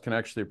Gentiles can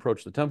actually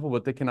approach the temple,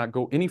 but they cannot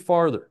go any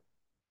farther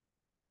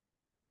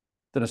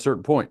than a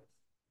certain point.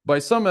 By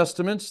some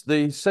estimates,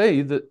 they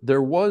say that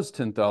there was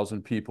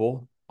 10,000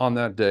 people on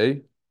that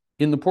day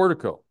in the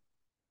portico.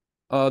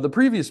 The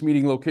previous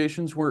meeting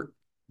locations were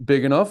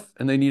big enough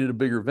and they needed a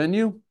bigger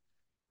venue.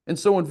 And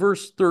so in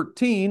verse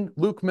 13,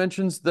 Luke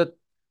mentions that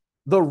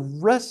the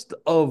rest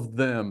of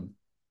them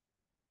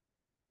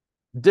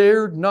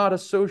dared not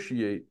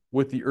associate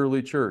with the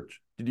early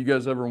church. Did you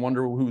guys ever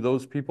wonder who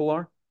those people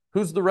are?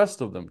 Who's the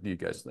rest of them, do you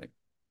guys think?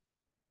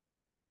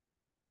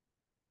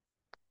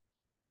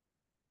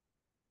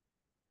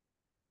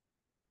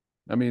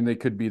 I mean, they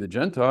could be the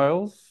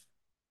Gentiles.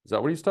 Is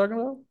that what he's talking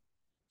about?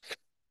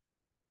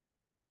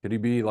 Could he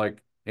be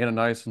like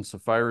Ananias and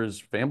Sapphira's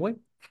family?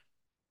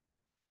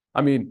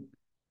 I mean,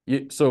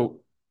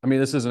 so, I mean,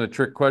 this isn't a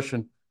trick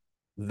question.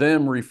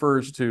 Them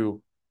refers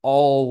to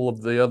all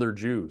of the other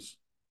Jews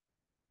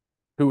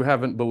who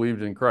haven't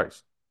believed in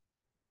Christ.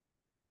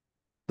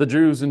 The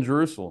Jews in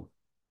Jerusalem.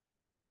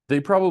 They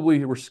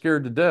probably were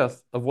scared to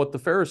death of what the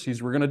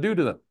Pharisees were going to do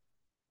to them.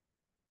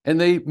 And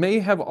they may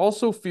have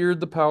also feared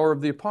the power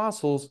of the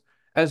apostles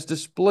as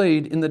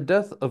displayed in the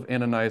death of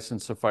Ananias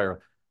and Sapphira.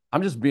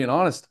 I'm just being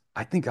honest.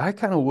 I think I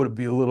kind of would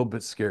be a little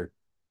bit scared.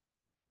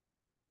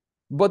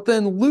 But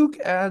then Luke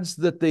adds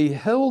that they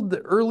held the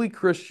early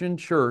Christian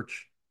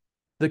church,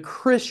 the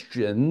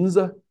Christians,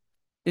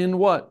 in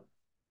what?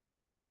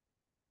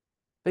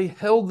 They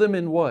held them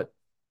in what?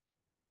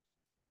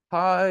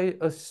 High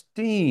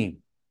esteem.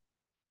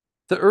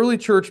 The early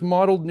church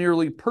modeled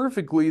nearly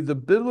perfectly the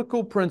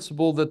biblical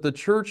principle that the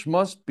church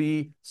must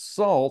be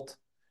salt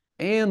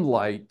and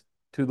light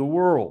to the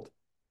world.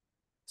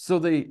 So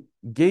they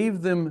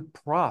gave them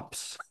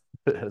props,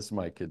 as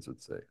my kids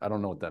would say. I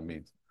don't know what that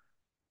means.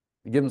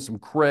 They gave them some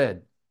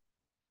cred.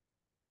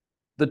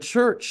 The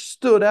church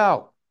stood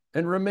out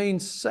and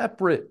remained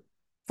separate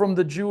from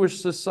the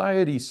Jewish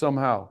society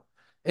somehow.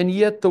 And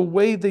yet the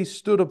way they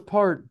stood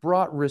apart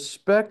brought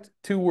respect,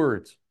 two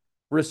words,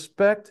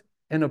 respect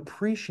and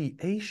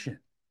appreciation.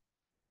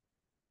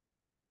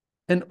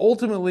 And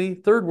ultimately,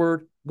 third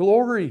word,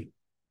 glory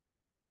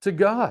to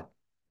God.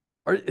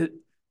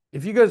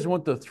 If you guys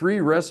want the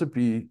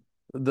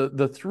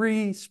the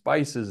three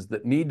spices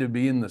that need to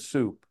be in the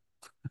soup,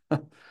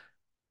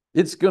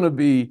 it's going to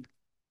be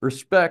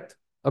respect,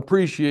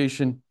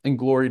 appreciation, and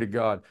glory to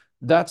God.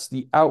 That's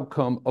the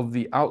outcome of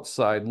the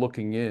outside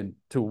looking in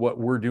to what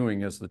we're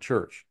doing as the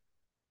church.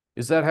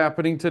 Is that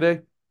happening today?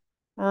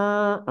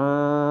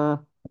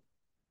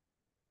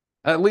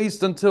 At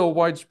least until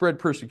widespread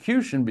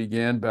persecution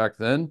began back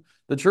then,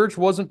 the church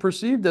wasn't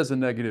perceived as a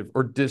negative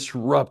or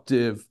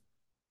disruptive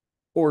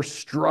or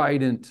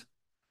strident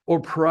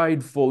or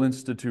prideful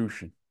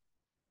institution.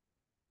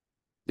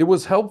 It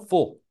was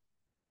helpful.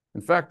 In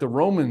fact, the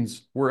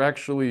Romans were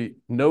actually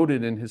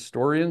noted in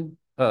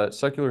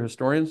secular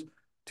historians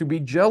to be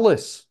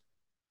jealous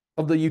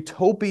of the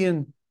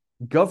utopian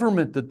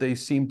government that they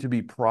seem to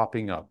be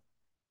propping up.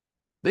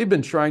 They've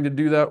been trying to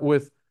do that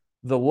with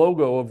the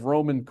logo of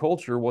Roman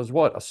culture was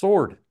what? A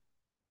sword.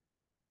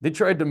 They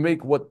tried to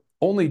make what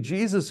only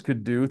Jesus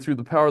could do through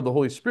the power of the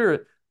Holy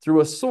Spirit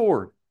through a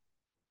sword.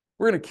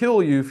 We're going to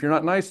kill you if you're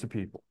not nice to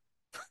people.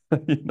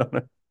 You know,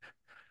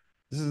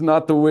 this is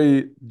not the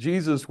way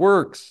Jesus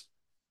works.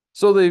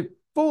 So they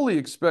fully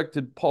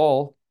expected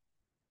Paul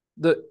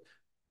that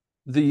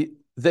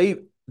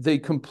they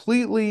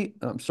completely,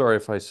 I'm sorry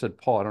if I said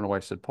Paul, I don't know why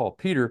I said Paul,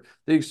 Peter,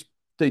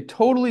 they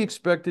totally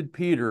expected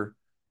Peter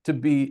to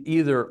be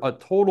either a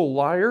total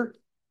liar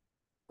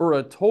or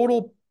a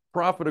total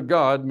prophet of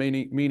God,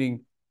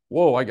 meaning,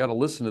 whoa, I got to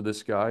listen to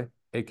this guy,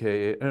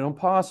 aka an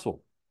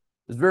apostle.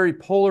 It's very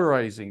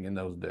polarizing in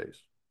those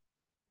days.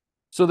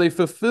 So they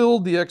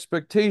fulfilled the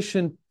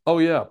expectation. Oh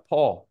yeah,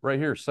 Paul, right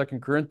here, 2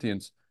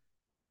 Corinthians,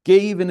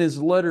 gave in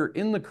his letter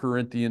in the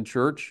Corinthian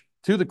church,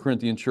 to the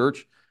Corinthian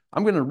church.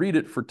 I'm going to read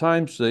it for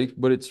time's sake,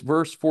 but it's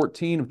verse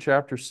 14 of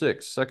chapter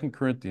 6, 2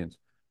 Corinthians.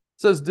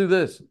 It says, do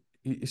this.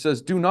 He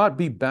says, do not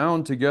be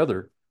bound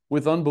together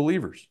with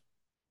unbelievers.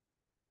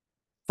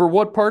 For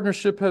what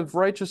partnership have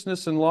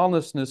righteousness and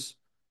lawlessness?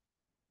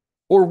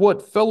 Or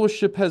what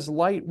fellowship has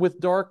light with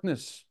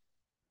darkness?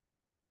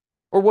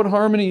 Or what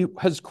harmony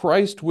has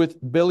Christ with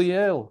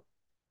Belial,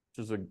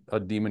 which is a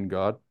demon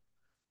god?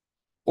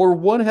 Or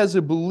what has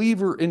a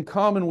believer in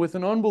common with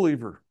an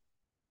unbeliever?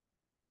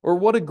 Or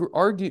what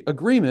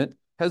agreement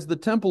has the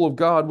temple of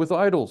God with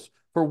idols?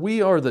 For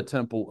we are the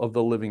temple of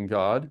the living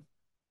God,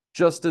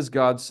 just as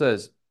God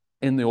says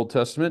in the Old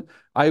Testament,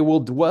 I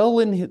will dwell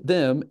in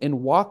them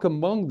and walk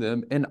among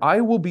them, and I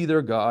will be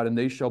their God, and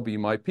they shall be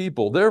my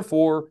people.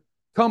 Therefore,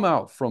 come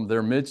out from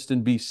their midst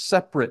and be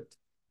separate,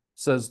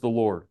 says the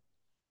Lord,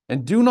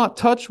 and do not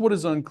touch what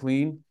is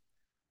unclean,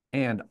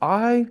 and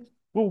I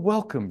will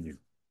welcome you.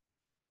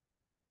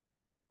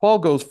 Paul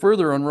goes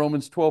further on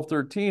Romans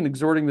 12:13,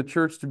 exhorting the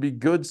church to be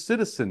good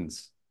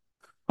citizens.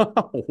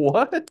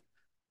 What?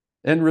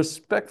 And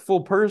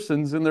respectful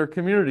persons in their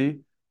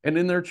community and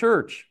in their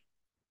church.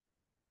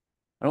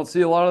 I don't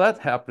see a lot of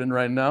that happening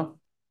right now.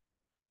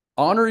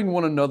 Honoring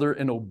one another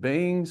and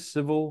obeying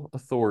civil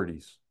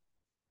authorities.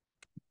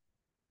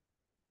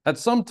 At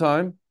some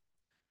time,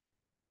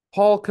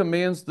 Paul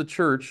commands the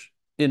church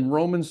in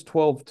Romans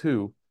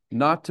 12:2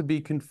 not to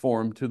be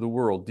conformed to the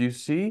world. Do you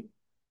see?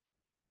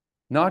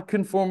 Not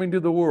conforming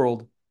to the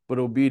world, but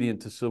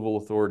obedient to civil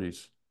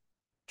authorities,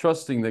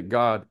 trusting that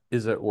God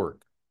is at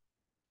work.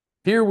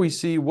 Here we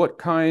see what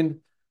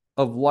kind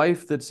of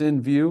life that's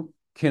in view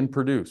can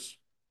produce.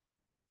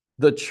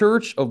 The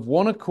church of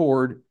one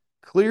accord,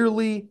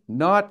 clearly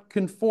not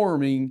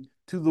conforming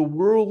to the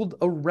world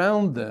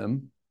around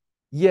them,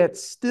 yet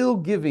still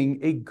giving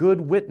a good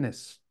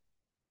witness.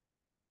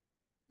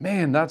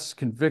 Man, that's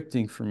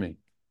convicting for me.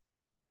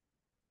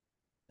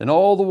 And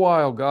all the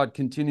while, God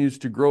continues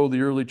to grow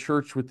the early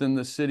church within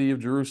the city of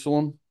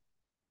Jerusalem.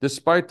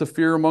 Despite the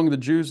fear among the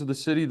Jews of the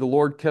city, the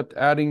Lord kept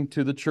adding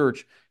to the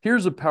church.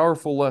 Here's a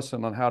powerful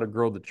lesson on how to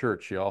grow the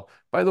church, y'all.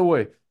 By the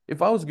way,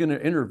 if I was going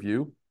to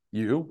interview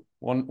you,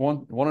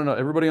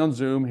 everybody on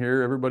Zoom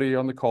here, everybody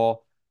on the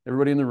call,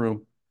 everybody in the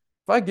room,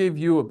 if I gave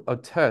you a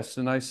test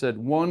and I said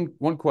one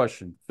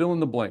question, fill in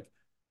the blank.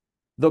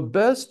 The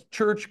best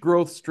church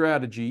growth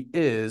strategy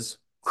is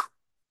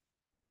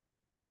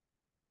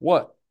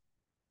what?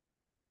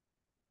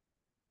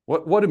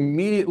 What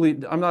immediately,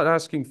 I'm not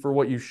asking for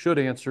what you should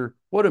answer.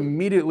 What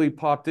immediately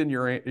popped in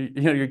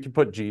you can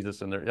put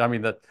Jesus in there. I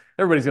mean, that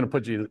everybody's going to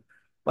put Jesus.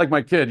 Like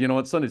my kid,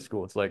 at Sunday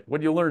school, it's like, what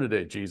did you learn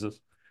today, Jesus?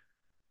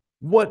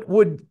 What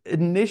would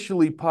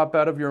initially pop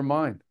out of your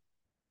mind,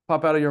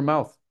 pop out of your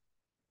mouth?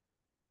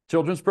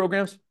 Children's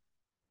programs?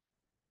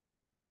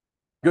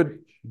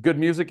 Good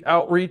music,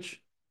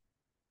 outreach,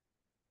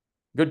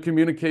 good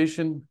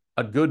communication,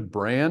 a good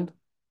brand.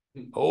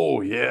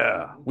 Oh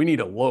yeah, we need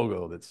a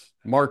logo that's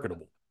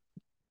marketable.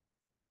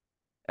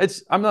 I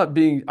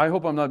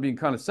hope I'm not being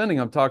condescending.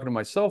 I'm talking to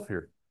myself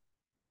here.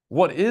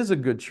 What is a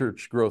good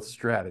church growth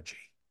strategy?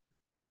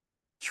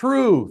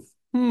 Truth.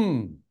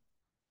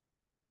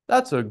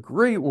 That's a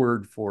great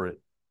word for it.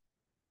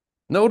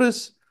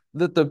 Notice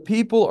that the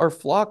people are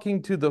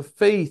flocking to the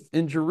faith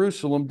in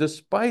Jerusalem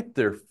despite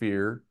their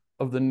fear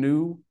of the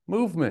new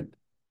movement.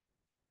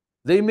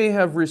 They may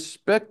have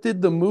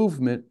respected the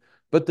movement,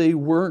 but they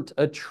weren't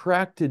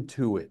attracted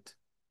to it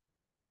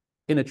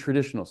in a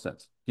traditional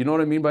sense. You know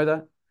what I mean by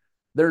that?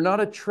 They're not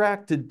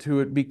attracted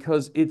to it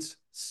because it's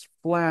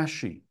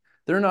flashy.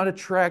 They're not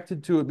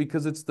attracted to it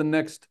because it's the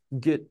next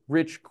get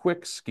rich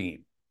quick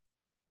scheme.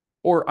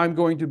 Or I'm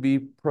going to be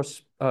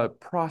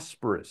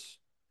prosperous.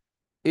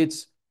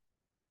 It's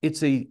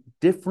a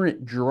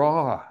different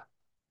draw.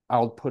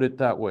 I'll put it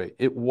that way.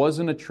 It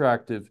wasn't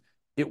attractive.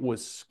 It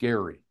was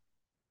scary.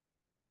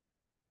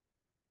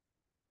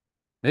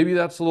 Maybe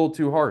that's a little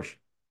too harsh.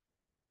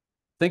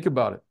 Think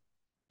about it.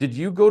 Did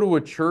you go to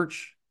a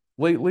church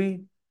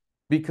lately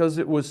because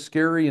it was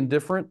scary and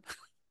different?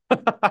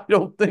 I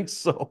don't think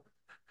so.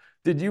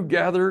 Did you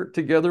gather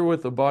together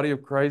with the body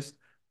of Christ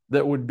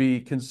that would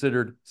be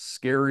considered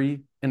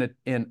scary and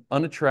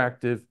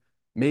unattractive,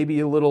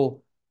 maybe a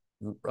little,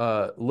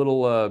 I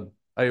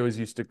always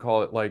used to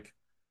call it like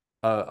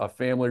a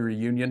family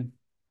reunion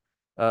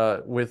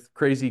with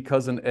crazy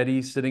cousin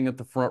Eddie sitting at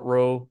the front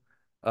row,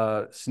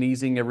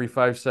 sneezing every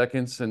 5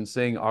 seconds and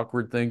saying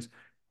awkward things.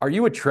 Are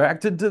you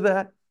attracted to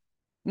that?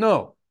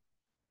 No.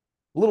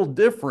 A little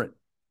different.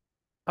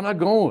 I'm not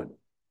going.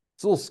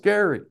 It's a little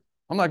scary.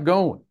 I'm not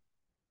going.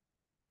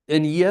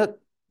 And yet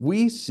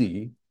we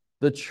see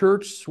the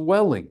church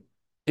swelling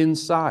in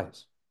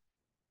size.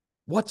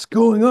 What's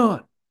going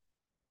on?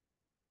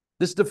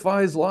 This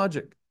defies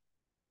logic.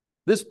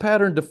 This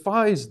pattern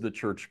defies the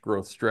church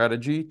growth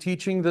strategy,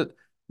 teaching that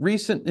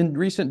in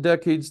recent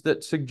decades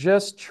that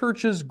suggests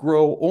churches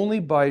grow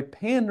only by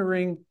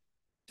pandering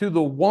to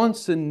the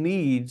wants and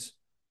needs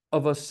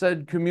of a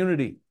said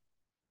community.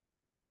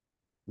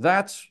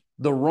 That's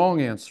the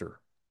wrong answer.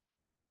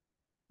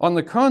 On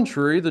the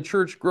contrary, the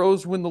church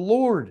grows when the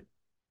Lord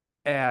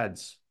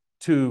adds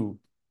to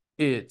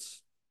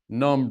its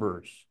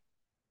numbers.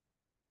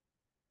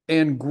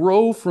 And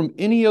growing from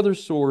any other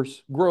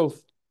source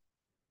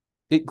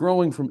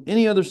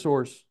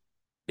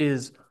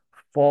is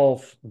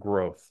false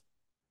growth.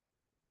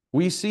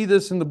 We see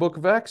this in the book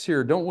of Acts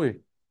here, don't we?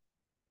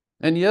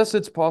 And yes,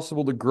 it's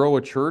possible to grow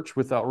a church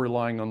without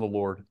relying on the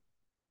Lord.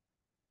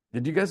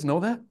 Did you guys know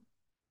that?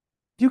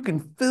 You can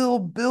fill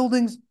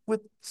buildings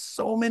with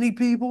so many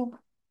people.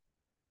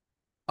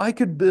 I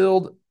could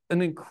build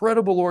an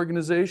incredible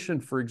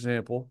organization, for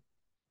example,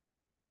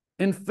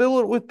 and fill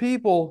it with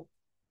people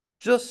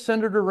just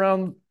centered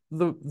around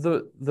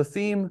the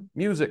theme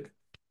music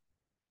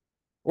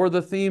or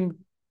the theme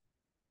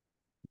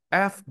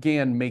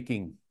Afghan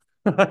making,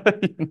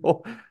 you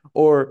know,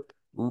 or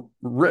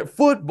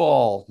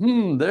football.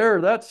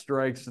 There, that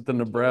strikes at the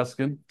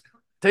Nebraskan.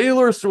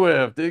 Taylor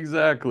Swift,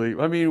 exactly.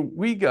 I mean,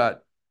 we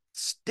got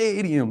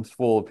stadiums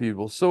full of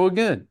people. So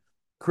again,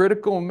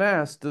 critical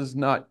mass does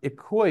not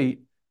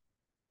equate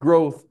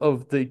growth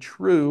of the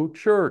true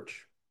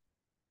church.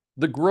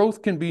 The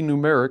growth can be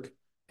numeric,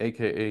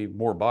 aka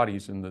more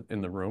bodies in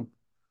the room,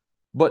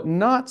 but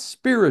not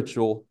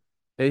spiritual,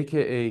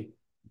 aka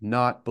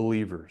not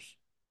believers.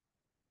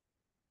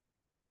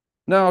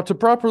 Now, to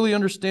properly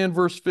understand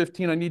verse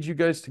 15, I need you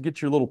guys to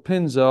get your little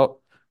pins out.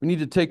 We need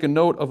to take a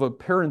note of a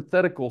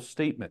parenthetical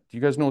statement. Do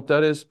you guys know what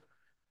that is?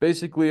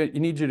 Basically, you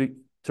need you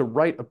to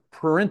write a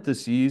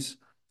parentheses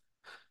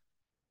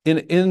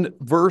in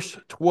verse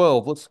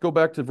 12. Let's go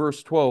back to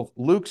verse 12.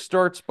 Luke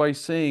starts by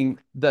saying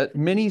that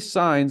many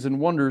signs and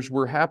wonders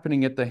were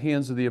happening at the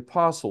hands of the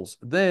apostles.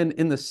 Then,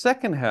 in the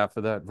second half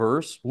of that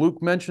verse,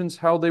 Luke mentions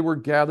how they were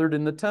gathered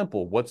in the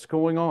temple. What's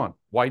going on?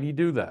 Why did he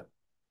do that?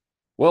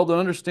 Well, to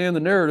understand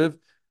the narrative,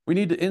 we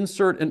need to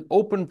insert an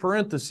open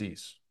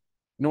parentheses.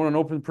 You know what an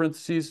open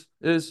parentheses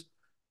is?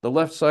 The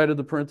left side of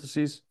the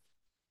parentheses.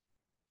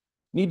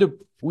 We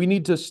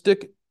need to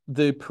stick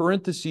the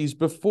parentheses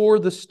before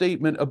the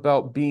statement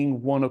about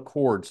being one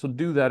accord. So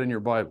do that in your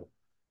Bible.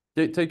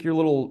 Take your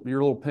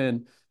little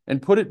pen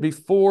and put it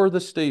before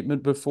the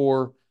statement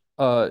before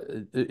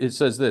it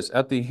says this.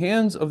 At the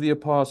hands of the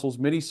apostles,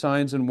 many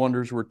signs and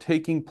wonders were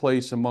taking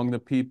place among the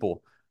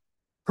people.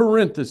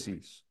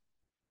 Parentheses.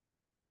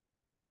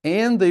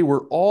 And they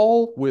were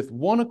all with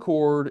one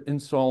accord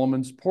in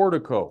Solomon's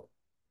portico.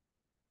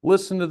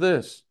 Listen to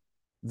this.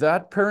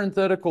 That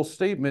parenthetical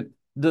statement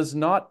does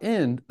not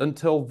end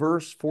until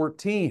verse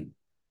 14.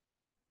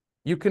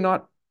 You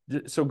cannot,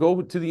 so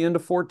go to the end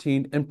of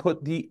 14 and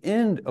put the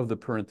end of the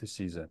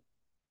parentheses in.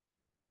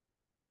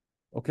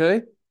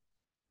 Okay?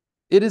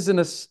 It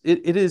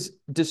is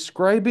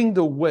describing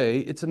the way,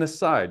 it's an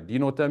aside. Do you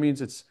know what that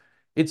means?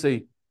 It's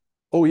a,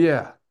 oh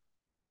yeah.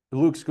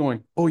 Luke's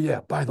going, oh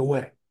yeah, by the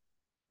way.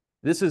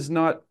 This is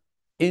not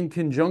in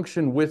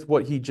conjunction with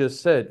what he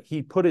just said.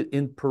 He put it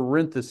in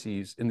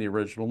parentheses in the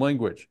original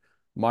language.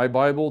 My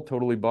Bible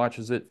totally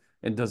botches it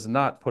and does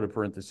not put a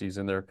parentheses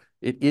in there.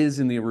 It is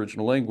in the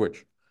original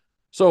language.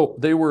 So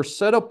they were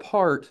set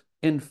apart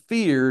and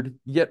feared,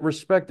 yet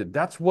respected.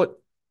 That's what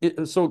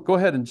it, so go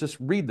ahead and just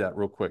read that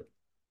real quick.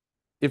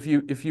 If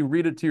you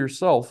read it to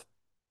yourself,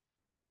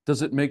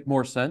 does it make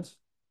more sense?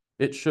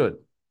 It should.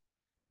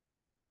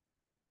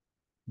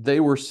 They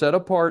were set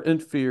apart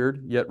and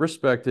feared, yet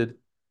respected,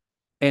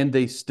 and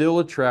they still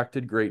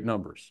attracted great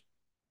numbers.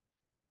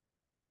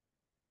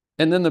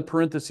 And then the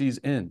parentheses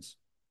ends.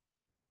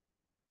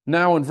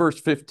 Now in verse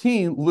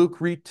 15, Luke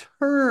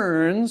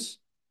returns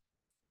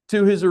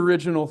to his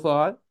original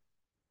thought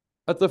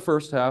at the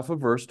first half of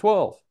verse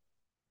 12.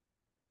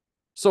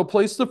 So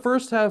place the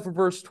first half of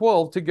verse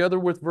 12 together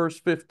with verse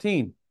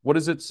 15. What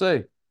does it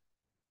say?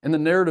 And the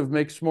narrative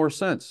makes more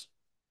sense.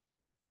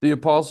 The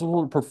apostles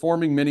were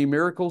performing many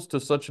miracles to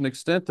such an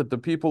extent that the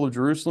people of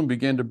Jerusalem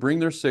began to bring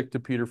their sick to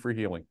Peter for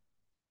healing.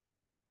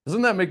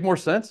 Doesn't that make more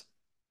sense?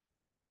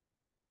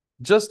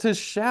 Just his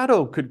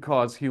shadow could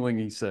cause healing,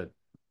 he said.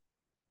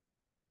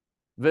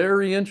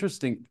 Very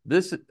interesting.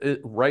 This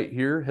right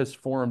here has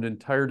formed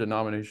entire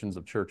denominations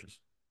of churches.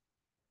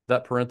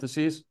 That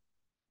parentheses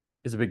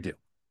is a big deal.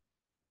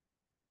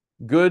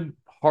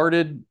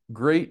 Good-hearted,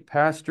 great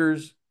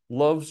pastors,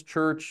 loves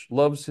church,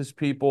 loves his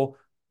people.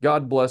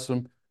 God bless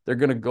them. They're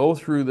going to go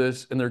through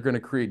this and they're going to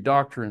create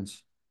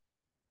doctrines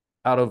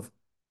out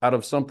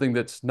of something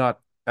that's not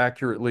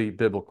accurately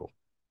biblical.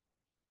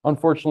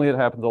 Unfortunately, it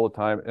happens all the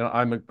time,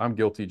 and I'm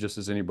guilty just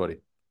as anybody.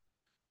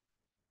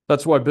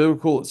 That's why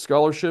biblical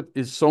scholarship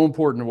is so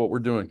important to what we're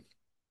doing.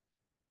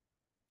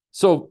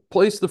 So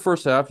place the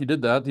first half, you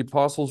did that. The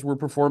apostles were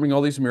performing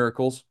all these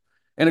miracles.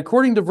 And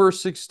according to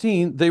verse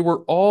 16, they were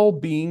all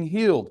being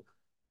healed.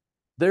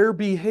 Their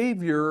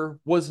behavior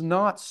was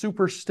not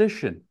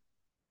superstition.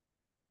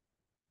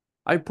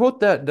 I put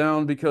that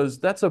down because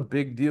that's a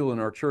big deal in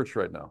our church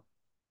right now.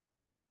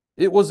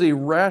 It was a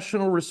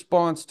rational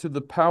response to the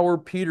power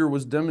Peter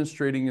was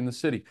demonstrating in the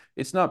city.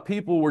 It's not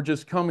people were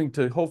just coming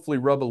to hopefully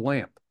rub a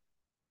lamp.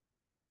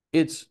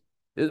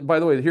 By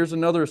the way, here's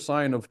another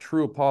sign of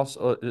true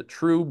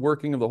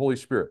working of the Holy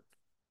Spirit.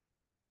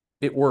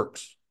 It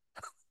works.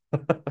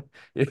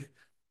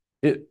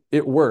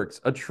 it works.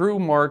 A true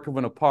mark of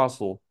an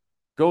apostle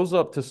goes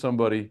up to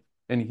somebody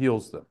and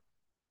heals them.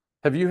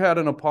 Have you had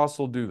an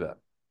apostle do that?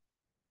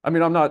 I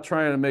mean, I'm not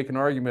trying to make an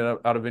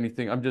argument out of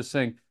anything. I'm just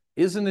saying,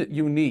 isn't it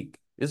unique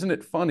Isn't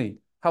it funny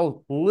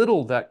how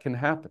little that can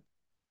happen?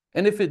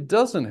 And if it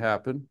doesn't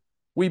happen,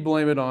 we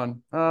blame it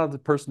on, the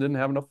person didn't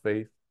have enough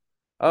faith.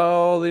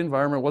 Oh, the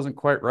environment wasn't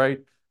quite right.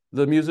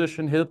 The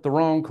musician hit the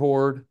wrong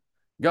chord.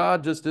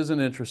 God just isn't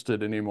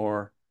interested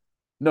anymore.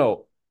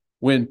 No,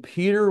 when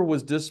Peter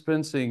was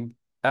dispensing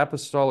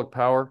apostolic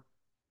power,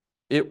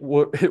 it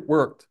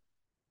worked.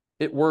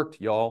 It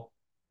worked, y'all.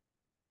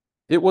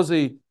 It was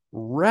a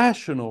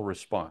rational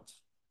response.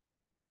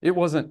 It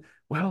wasn't,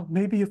 well,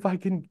 maybe if I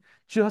can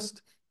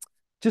just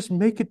just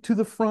make it to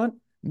the front,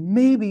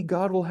 maybe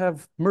God will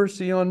have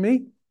mercy on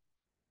me.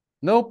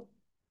 Nope,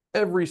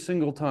 every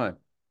single time.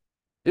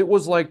 It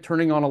was like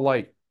turning on a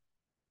light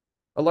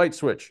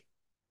switch.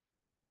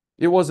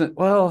 It wasn't,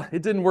 well,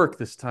 it didn't work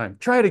this time.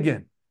 Try it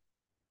again.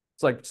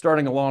 It's like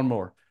starting a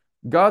lawnmower.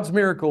 God's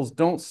miracles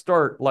don't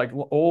start like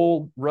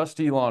old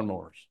rusty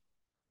lawnmowers.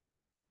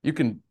 You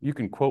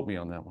can quote me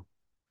on that one.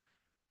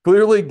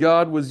 Clearly,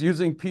 God was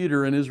using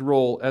Peter in his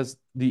role as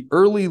the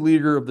early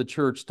leader of the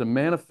church to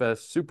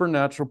manifest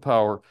supernatural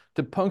power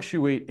to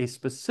punctuate a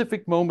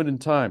specific moment in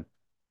time.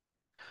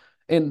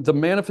 And the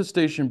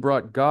manifestation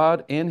brought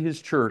God and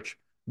his church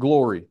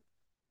glory.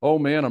 Oh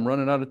man, I'm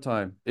running out of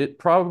time. It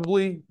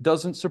probably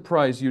doesn't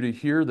surprise you to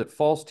hear that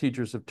false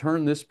teachers have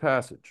turned this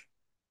passage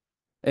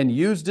and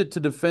used it to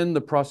defend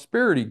the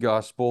prosperity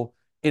gospel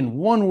in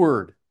one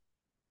word.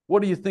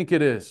 What do you think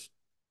it is?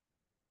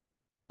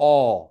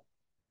 All.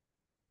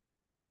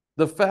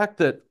 The fact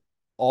that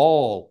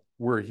all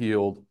were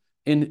healed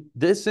in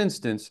this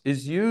instance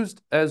is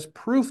used as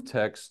proof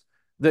text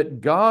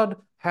that God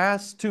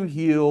has to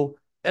heal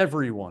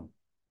everyone.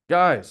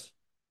 Guys,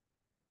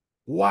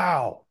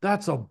 wow,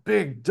 that's a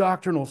big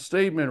doctrinal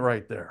statement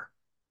right there.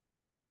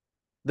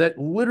 That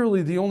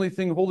literally the only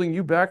thing holding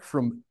you back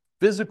from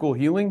physical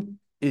healing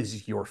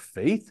is your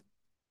faith.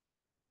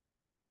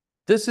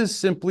 This is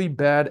simply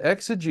bad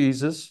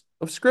exegesis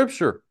of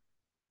Scripture.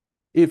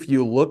 If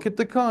you look at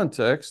the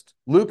context,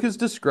 Luke is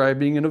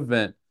describing an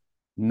event,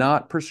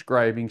 not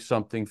prescribing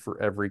something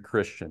for every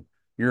Christian.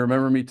 You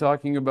remember me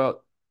talking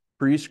about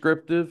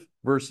prescriptive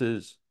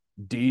versus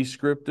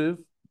descriptive?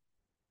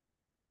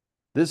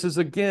 This is,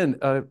 again,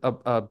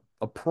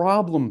 a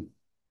problem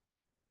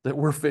that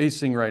we're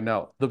facing right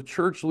now. The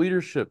church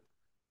leadership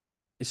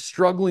is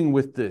struggling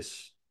with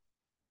this.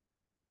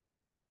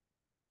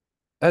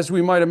 As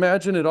we might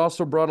imagine, it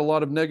also brought a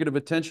lot of negative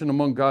attention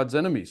among God's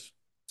enemies.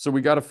 So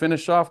we got to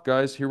finish off,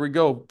 guys. Here we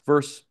go.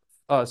 Verse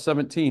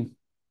 17.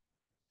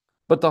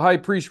 But the high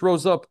priest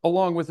rose up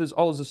along with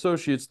all his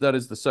associates, that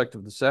is the sect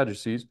of the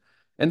Sadducees,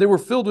 and they were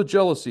filled with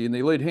jealousy, and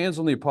they laid hands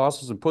on the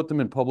apostles and put them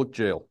in public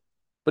jail.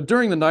 But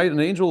during the night, an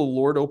angel of the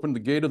Lord opened the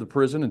gate of the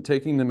prison, and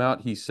taking them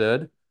out, he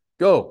said,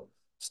 Go,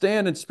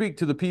 stand and speak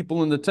to the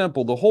people in the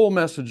temple the whole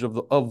message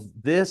of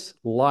this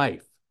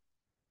life.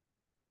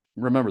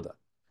 Remember that.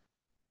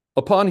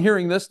 Upon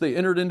hearing this, they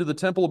entered into the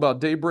temple about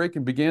daybreak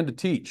and began to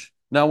teach.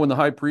 Now, when the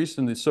high priest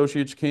and the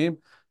associates came,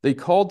 they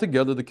called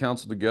together the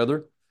council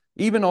together,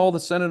 even all the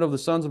senate of the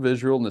sons of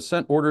Israel, and they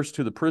sent orders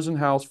to the prison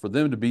house for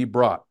them to be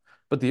brought.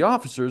 But the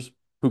officers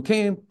who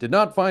came did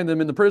not find them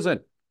in the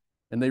prison,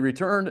 and they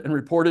returned and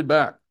reported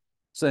back,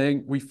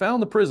 saying, We found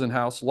the prison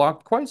house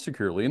locked quite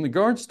securely, and the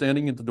guards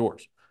standing at the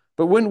doors.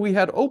 But when we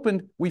had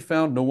opened, we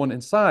found no one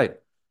inside.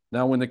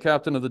 Now, when the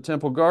captain of the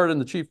temple guard and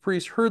the chief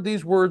priests heard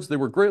these words, they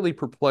were greatly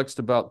perplexed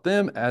about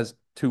them as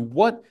to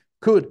what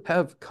could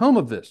have come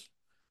of this.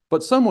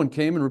 But someone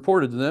came and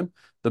reported to them,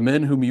 The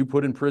men whom you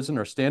put in prison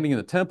are standing in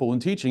the temple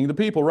and teaching the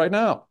people right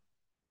now.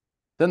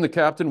 Then the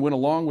captain went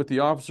along with the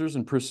officers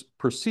and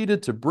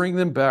proceeded to bring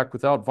them back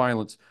without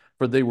violence,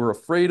 for they were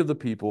afraid of the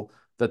people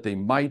that they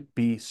might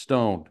be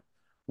stoned.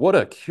 What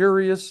a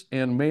curious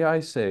and, may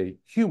I say,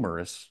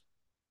 humorous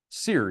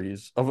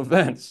series of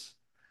events.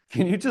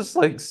 Can you just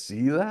like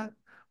see that?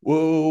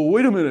 Whoa,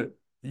 wait a minute.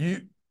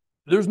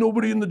 There's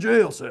nobody in the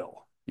jail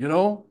cell, you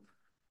know?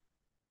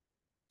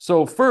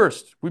 So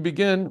first, we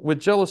begin with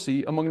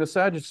jealousy among the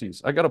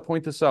Sadducees. I got to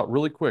point this out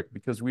really quick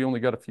because we only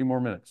got a few more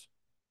minutes.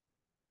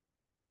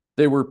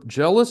 They were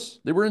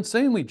jealous. They were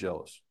insanely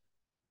jealous.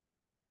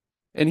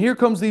 And here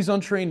comes these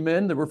untrained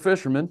men that were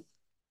fishermen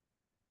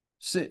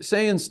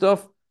saying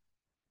stuff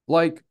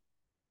like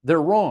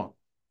they're wrong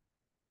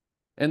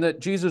and that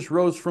Jesus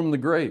rose from the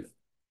grave.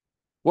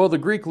 Well, the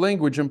Greek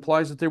language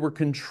implies that they were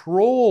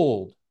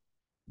controlled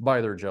by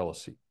their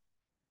jealousy.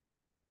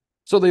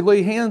 So they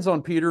lay hands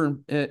on Peter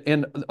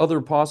and other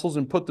apostles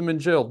and put them in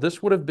jail.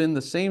 This would have been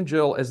the same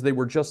jail as they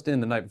were just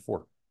in the night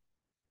before.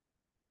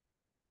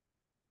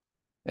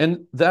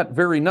 And that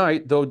very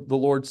night, though, the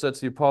Lord sets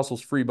the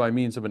apostles free by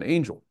means of an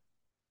angel.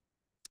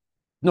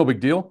 No big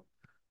deal.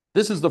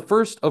 This is the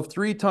first of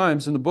 3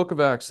 times in the book of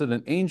Acts that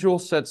an angel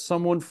sets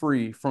someone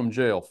free from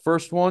jail.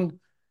 First one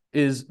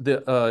is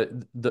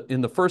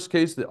in the first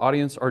case, the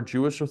audience are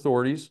Jewish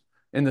authorities.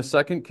 In the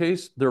second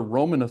case, they're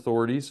Roman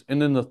authorities.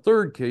 And in the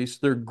third case,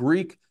 they're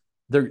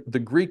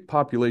the Greek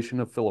population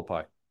of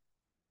Philippi.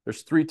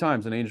 There's 3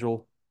 times an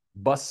angel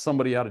busts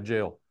somebody out of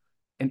jail.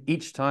 And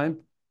each time,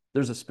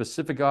 there's a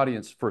specific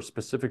audience for a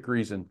specific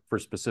reason, for a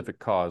specific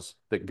cause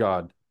that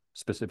God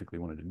specifically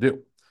wanted to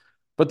do.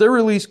 But their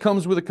release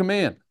comes with a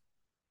command.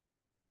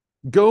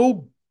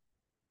 Go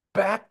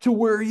back to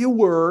where you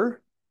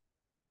were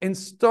and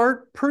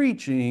start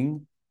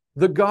preaching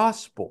the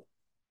gospel.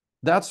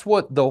 That's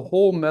what the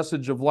whole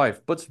message of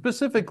life, but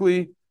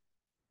specifically,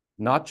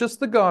 not just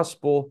the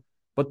gospel,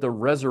 but the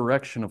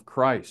resurrection of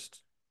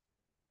Christ.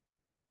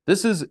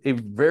 This is a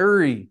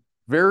very,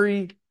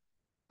 very,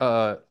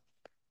 uh,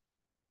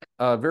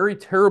 very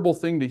terrible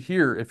thing to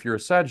hear if you're a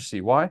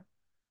Sadducee. Why?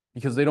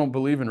 Because they don't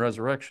believe in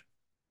resurrection.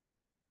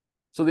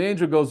 So the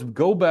angel goes,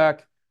 go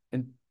back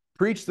and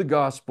preach the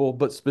gospel,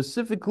 but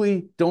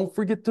specifically, don't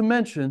forget to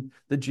mention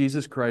that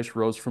Jesus Christ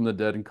rose from the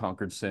dead and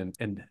conquered sin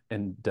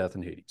and death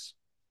and Hades.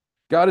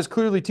 God is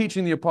clearly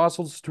teaching the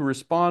apostles to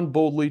respond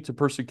boldly to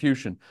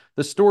persecution.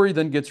 The story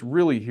then gets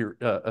really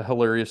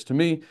hilarious to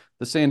me.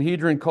 The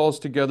Sanhedrin calls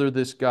together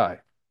this guy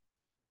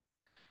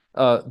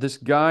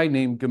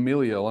named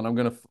Gamaliel, and I'm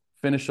going to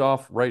finish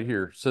off right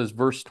here. It says,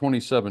 verse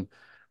 27.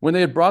 When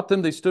they had brought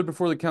them, they stood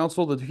before the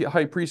council. The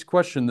high priest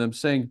questioned them,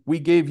 saying, we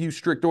gave you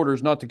strict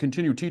orders not to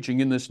continue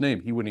teaching in this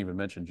name. He wouldn't even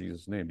mention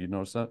Jesus' name. Do you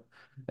notice that?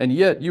 And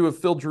yet you have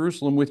filled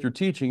Jerusalem with your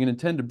teaching and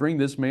intend to bring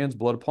this man's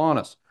blood upon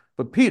us.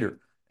 But Peter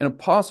and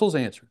apostles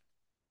answered,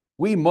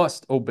 we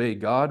must obey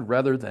God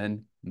rather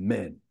than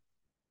men.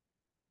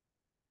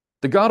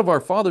 The God of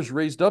our fathers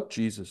raised up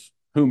Jesus,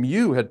 whom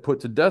you had put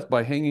to death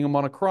by hanging him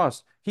on a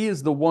cross. He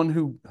is the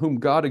one whom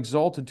God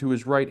exalted to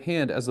his right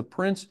hand as a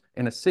prince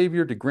and a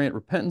savior to grant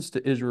repentance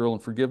to Israel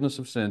and forgiveness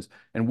of sins.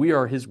 And we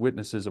are his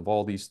witnesses of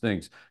all these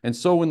things. And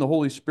so in the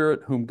Holy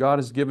Spirit, whom God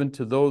has given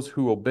to those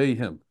who obey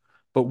him.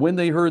 But when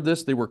they heard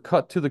this, they were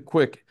cut to the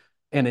quick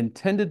and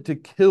intended to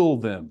kill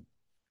them.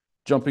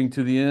 Jumping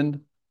to the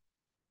end,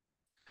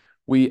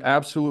 we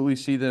absolutely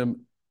see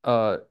them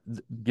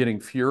getting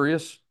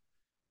furious.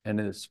 And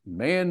this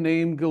man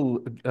named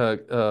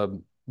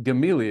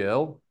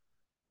Gamaliel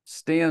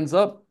stands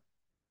up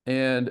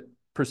and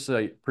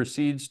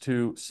proceeds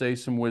to say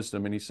some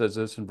wisdom. And he says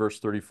this in verse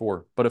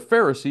 34. But a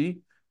Pharisee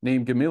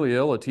named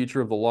Gamaliel, a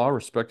teacher of the law,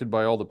 respected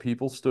by all the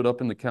people, stood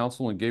up in the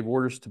council and gave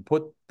orders to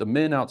put the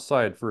men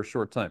outside for a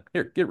short time.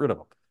 Here, get rid of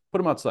them. Put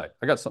them outside.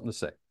 I got something to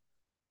say.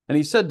 And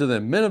he said to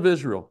them, men of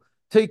Israel,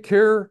 take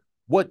care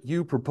what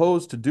you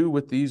propose to do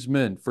with these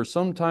men. For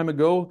some time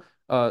ago,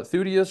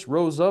 Theudius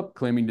rose up,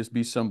 claiming to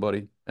be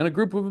somebody, and a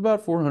group of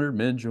about 400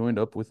 men joined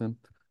up with him.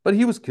 But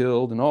he was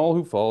killed, and all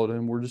who followed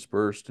him were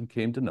dispersed and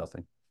came to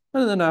nothing.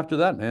 And then after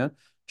that man,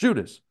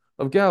 Judas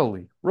of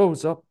Galilee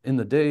rose up in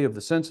the day of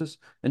the census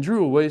and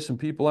drew away some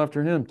people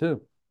after him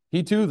too.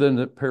 He too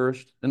then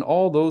perished, and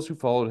all those who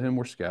followed him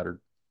were scattered.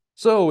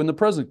 So in the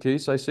present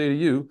case, I say to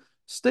you,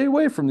 stay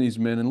away from these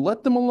men and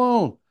let them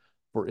alone.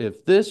 For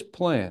if this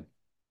plan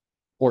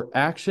or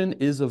action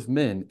is of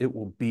men, it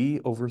will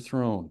be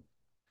overthrown.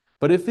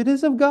 But if it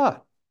is of God,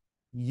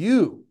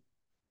 you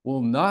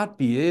will not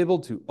be able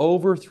to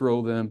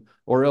overthrow them,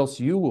 or else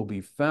you will be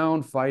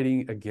found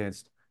fighting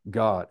against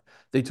God.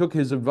 They took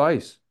his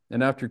advice,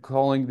 and after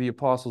calling the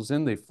apostles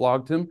in, they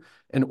flogged him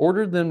and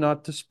ordered them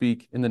not to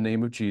speak in the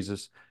name of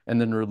Jesus,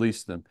 and then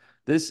released them.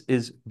 This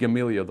is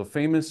Gamaliel, the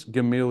famous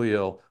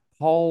Gamaliel,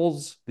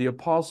 the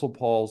Apostle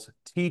Paul's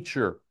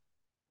teacher.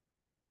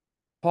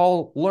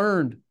 Paul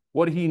learned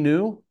what he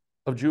knew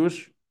of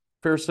Jewish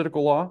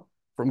Pharisaical law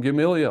from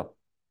Gamaliel.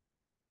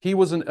 He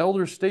was an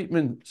elder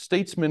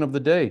statesman of the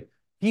day.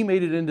 He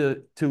made it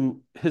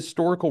into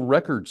historical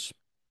records.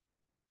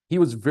 He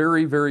was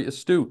very, very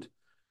astute.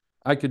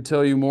 I could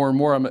tell you more and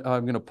more. I'm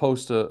going to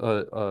post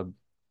a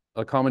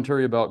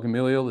commentary about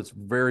Gamaliel that's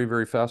very,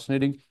 very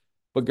fascinating.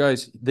 But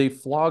guys, they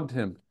flogged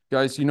him.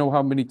 Guys, you know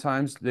how many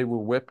times they were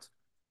whipped?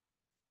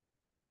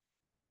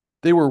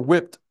 They were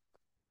whipped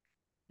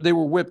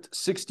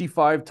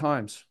 65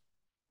 times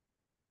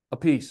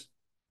apiece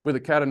with a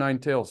cat of nine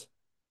tails.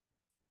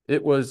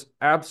 It was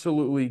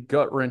absolutely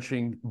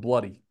gut-wrenching,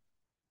 bloody.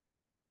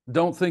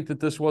 Don't think that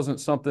this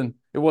wasn't something,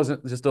 it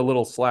wasn't just a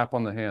little slap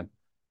on the hand.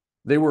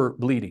 They were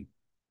bleeding.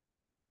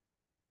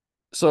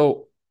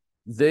 So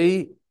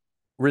they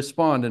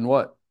respond in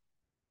what?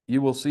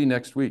 You will see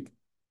next week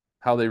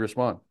how they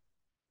respond.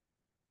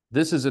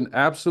 This is an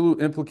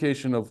absolute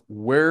implication of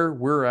where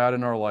we're at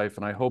in our life,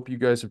 and I hope you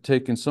guys have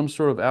taken some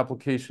sort of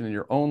application in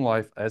your own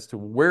life as to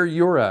where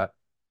you're at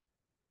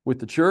with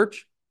the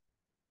church,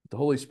 the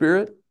Holy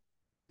Spirit,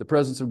 the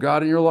presence of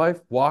God in your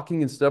life,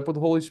 walking in step with the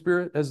Holy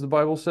Spirit, as the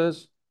Bible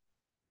says.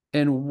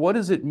 And what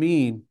does it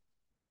mean?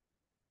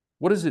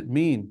 What does it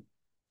mean,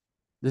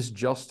 this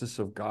justice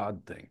of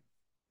God thing?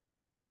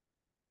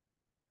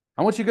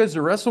 I want you guys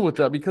to wrestle with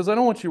that, because I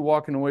don't want you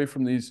walking away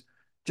from these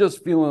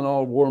just feeling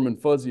all warm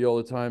and fuzzy all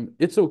the time.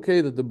 It's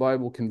okay that the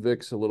Bible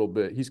convicts a little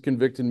bit. He's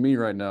convicting me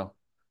right now.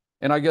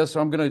 And I guess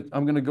I'm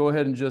gonna go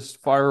ahead and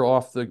just fire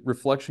off the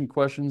reflection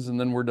questions, and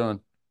then we're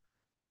done.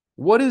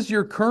 What is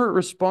your current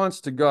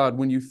response to God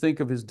when you think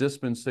of his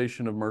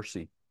dispensation of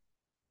mercy?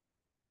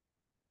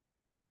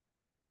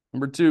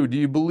 Number two, do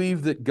you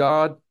believe that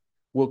God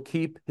will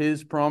keep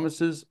his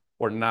promises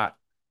or not?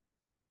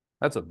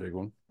 That's a big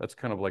one. That's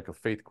kind of like a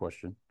faith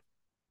question.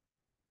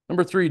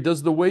 Number three,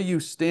 does the way you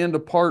stand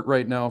apart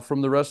right now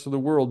from the rest of the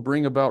world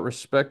bring about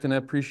respect and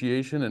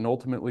appreciation and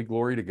ultimately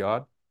glory to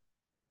God?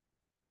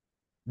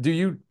 Do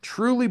you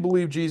truly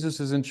believe Jesus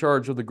is in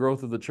charge of the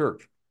growth of the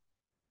church?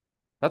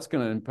 That's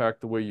going to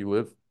impact the way you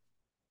live.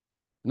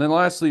 And then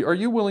lastly, are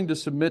you willing to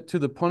submit to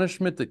the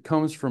punishment that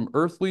comes from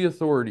earthly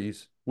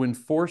authorities when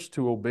forced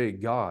to obey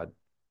God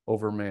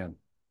over man?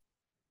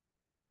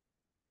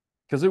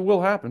 Because it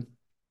will happen.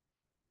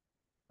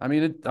 I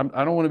mean, I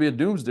don't want to be a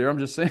doomsdayer. I'm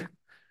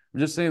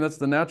just saying that's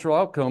the natural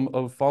outcome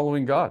of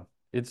following God.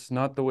 It's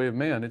not the way of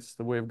man, it's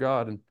the way of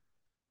God. And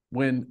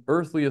when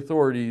earthly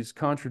authorities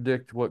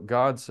contradict what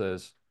God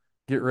says,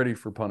 get ready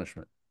for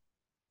punishment.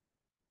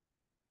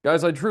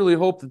 Guys, I truly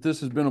hope that this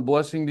has been a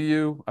blessing to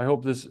you. I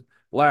hope this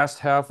last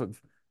half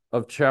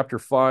of chapter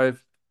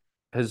 5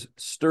 has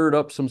stirred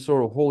up some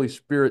sort of Holy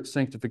Spirit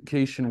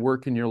sanctification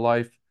work in your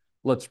life.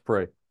 Let's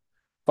pray.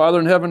 Father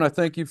in heaven, I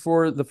thank you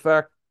for the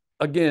fact,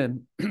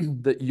 again,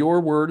 that your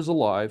word is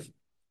alive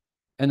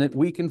and that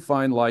we can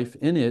find life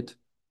in it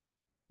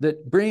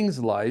that brings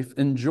life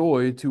and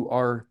joy to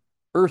our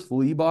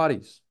earthly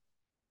bodies.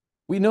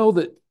 We know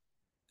that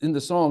in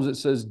the Psalms it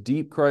says,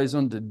 deep cries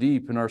unto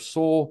deep, and our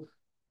soul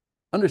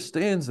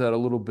understands that a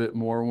little bit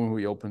more when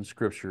we open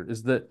scripture,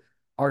 is that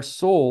our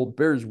soul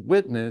bears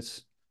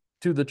witness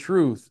to the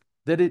truth,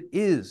 that it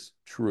is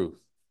truth.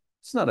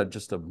 It's not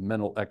just a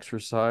mental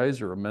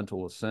exercise or a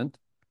mental assent.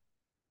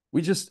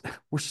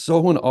 We're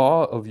so in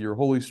awe of your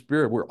Holy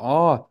Spirit. We're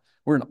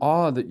in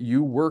awe that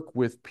you work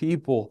with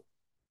people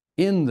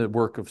in the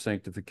work of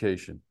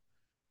sanctification,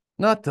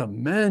 not to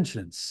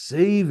mention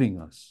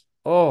saving us.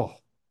 Oh,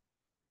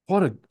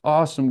 what an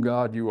awesome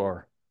God you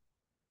are.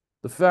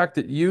 The fact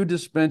that you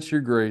dispense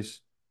your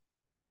grace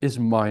is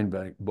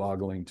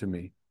mind-boggling to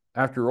me.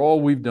 After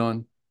all we've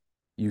done,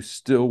 you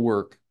still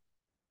work.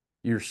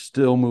 You're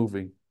still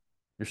moving.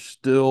 You're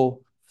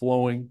still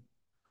flowing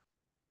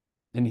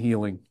and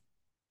healing.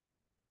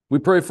 We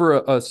pray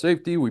for a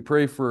safety. We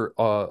pray for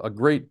a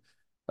great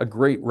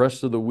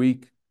rest of the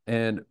week,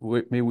 and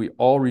may we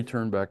all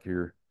return back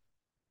here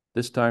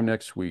this time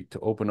next week to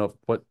open up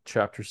what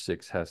chapter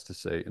 6 has to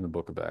say in the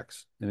book of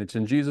Acts. And it's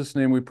in Jesus'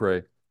 name we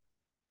pray.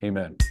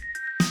 Amen.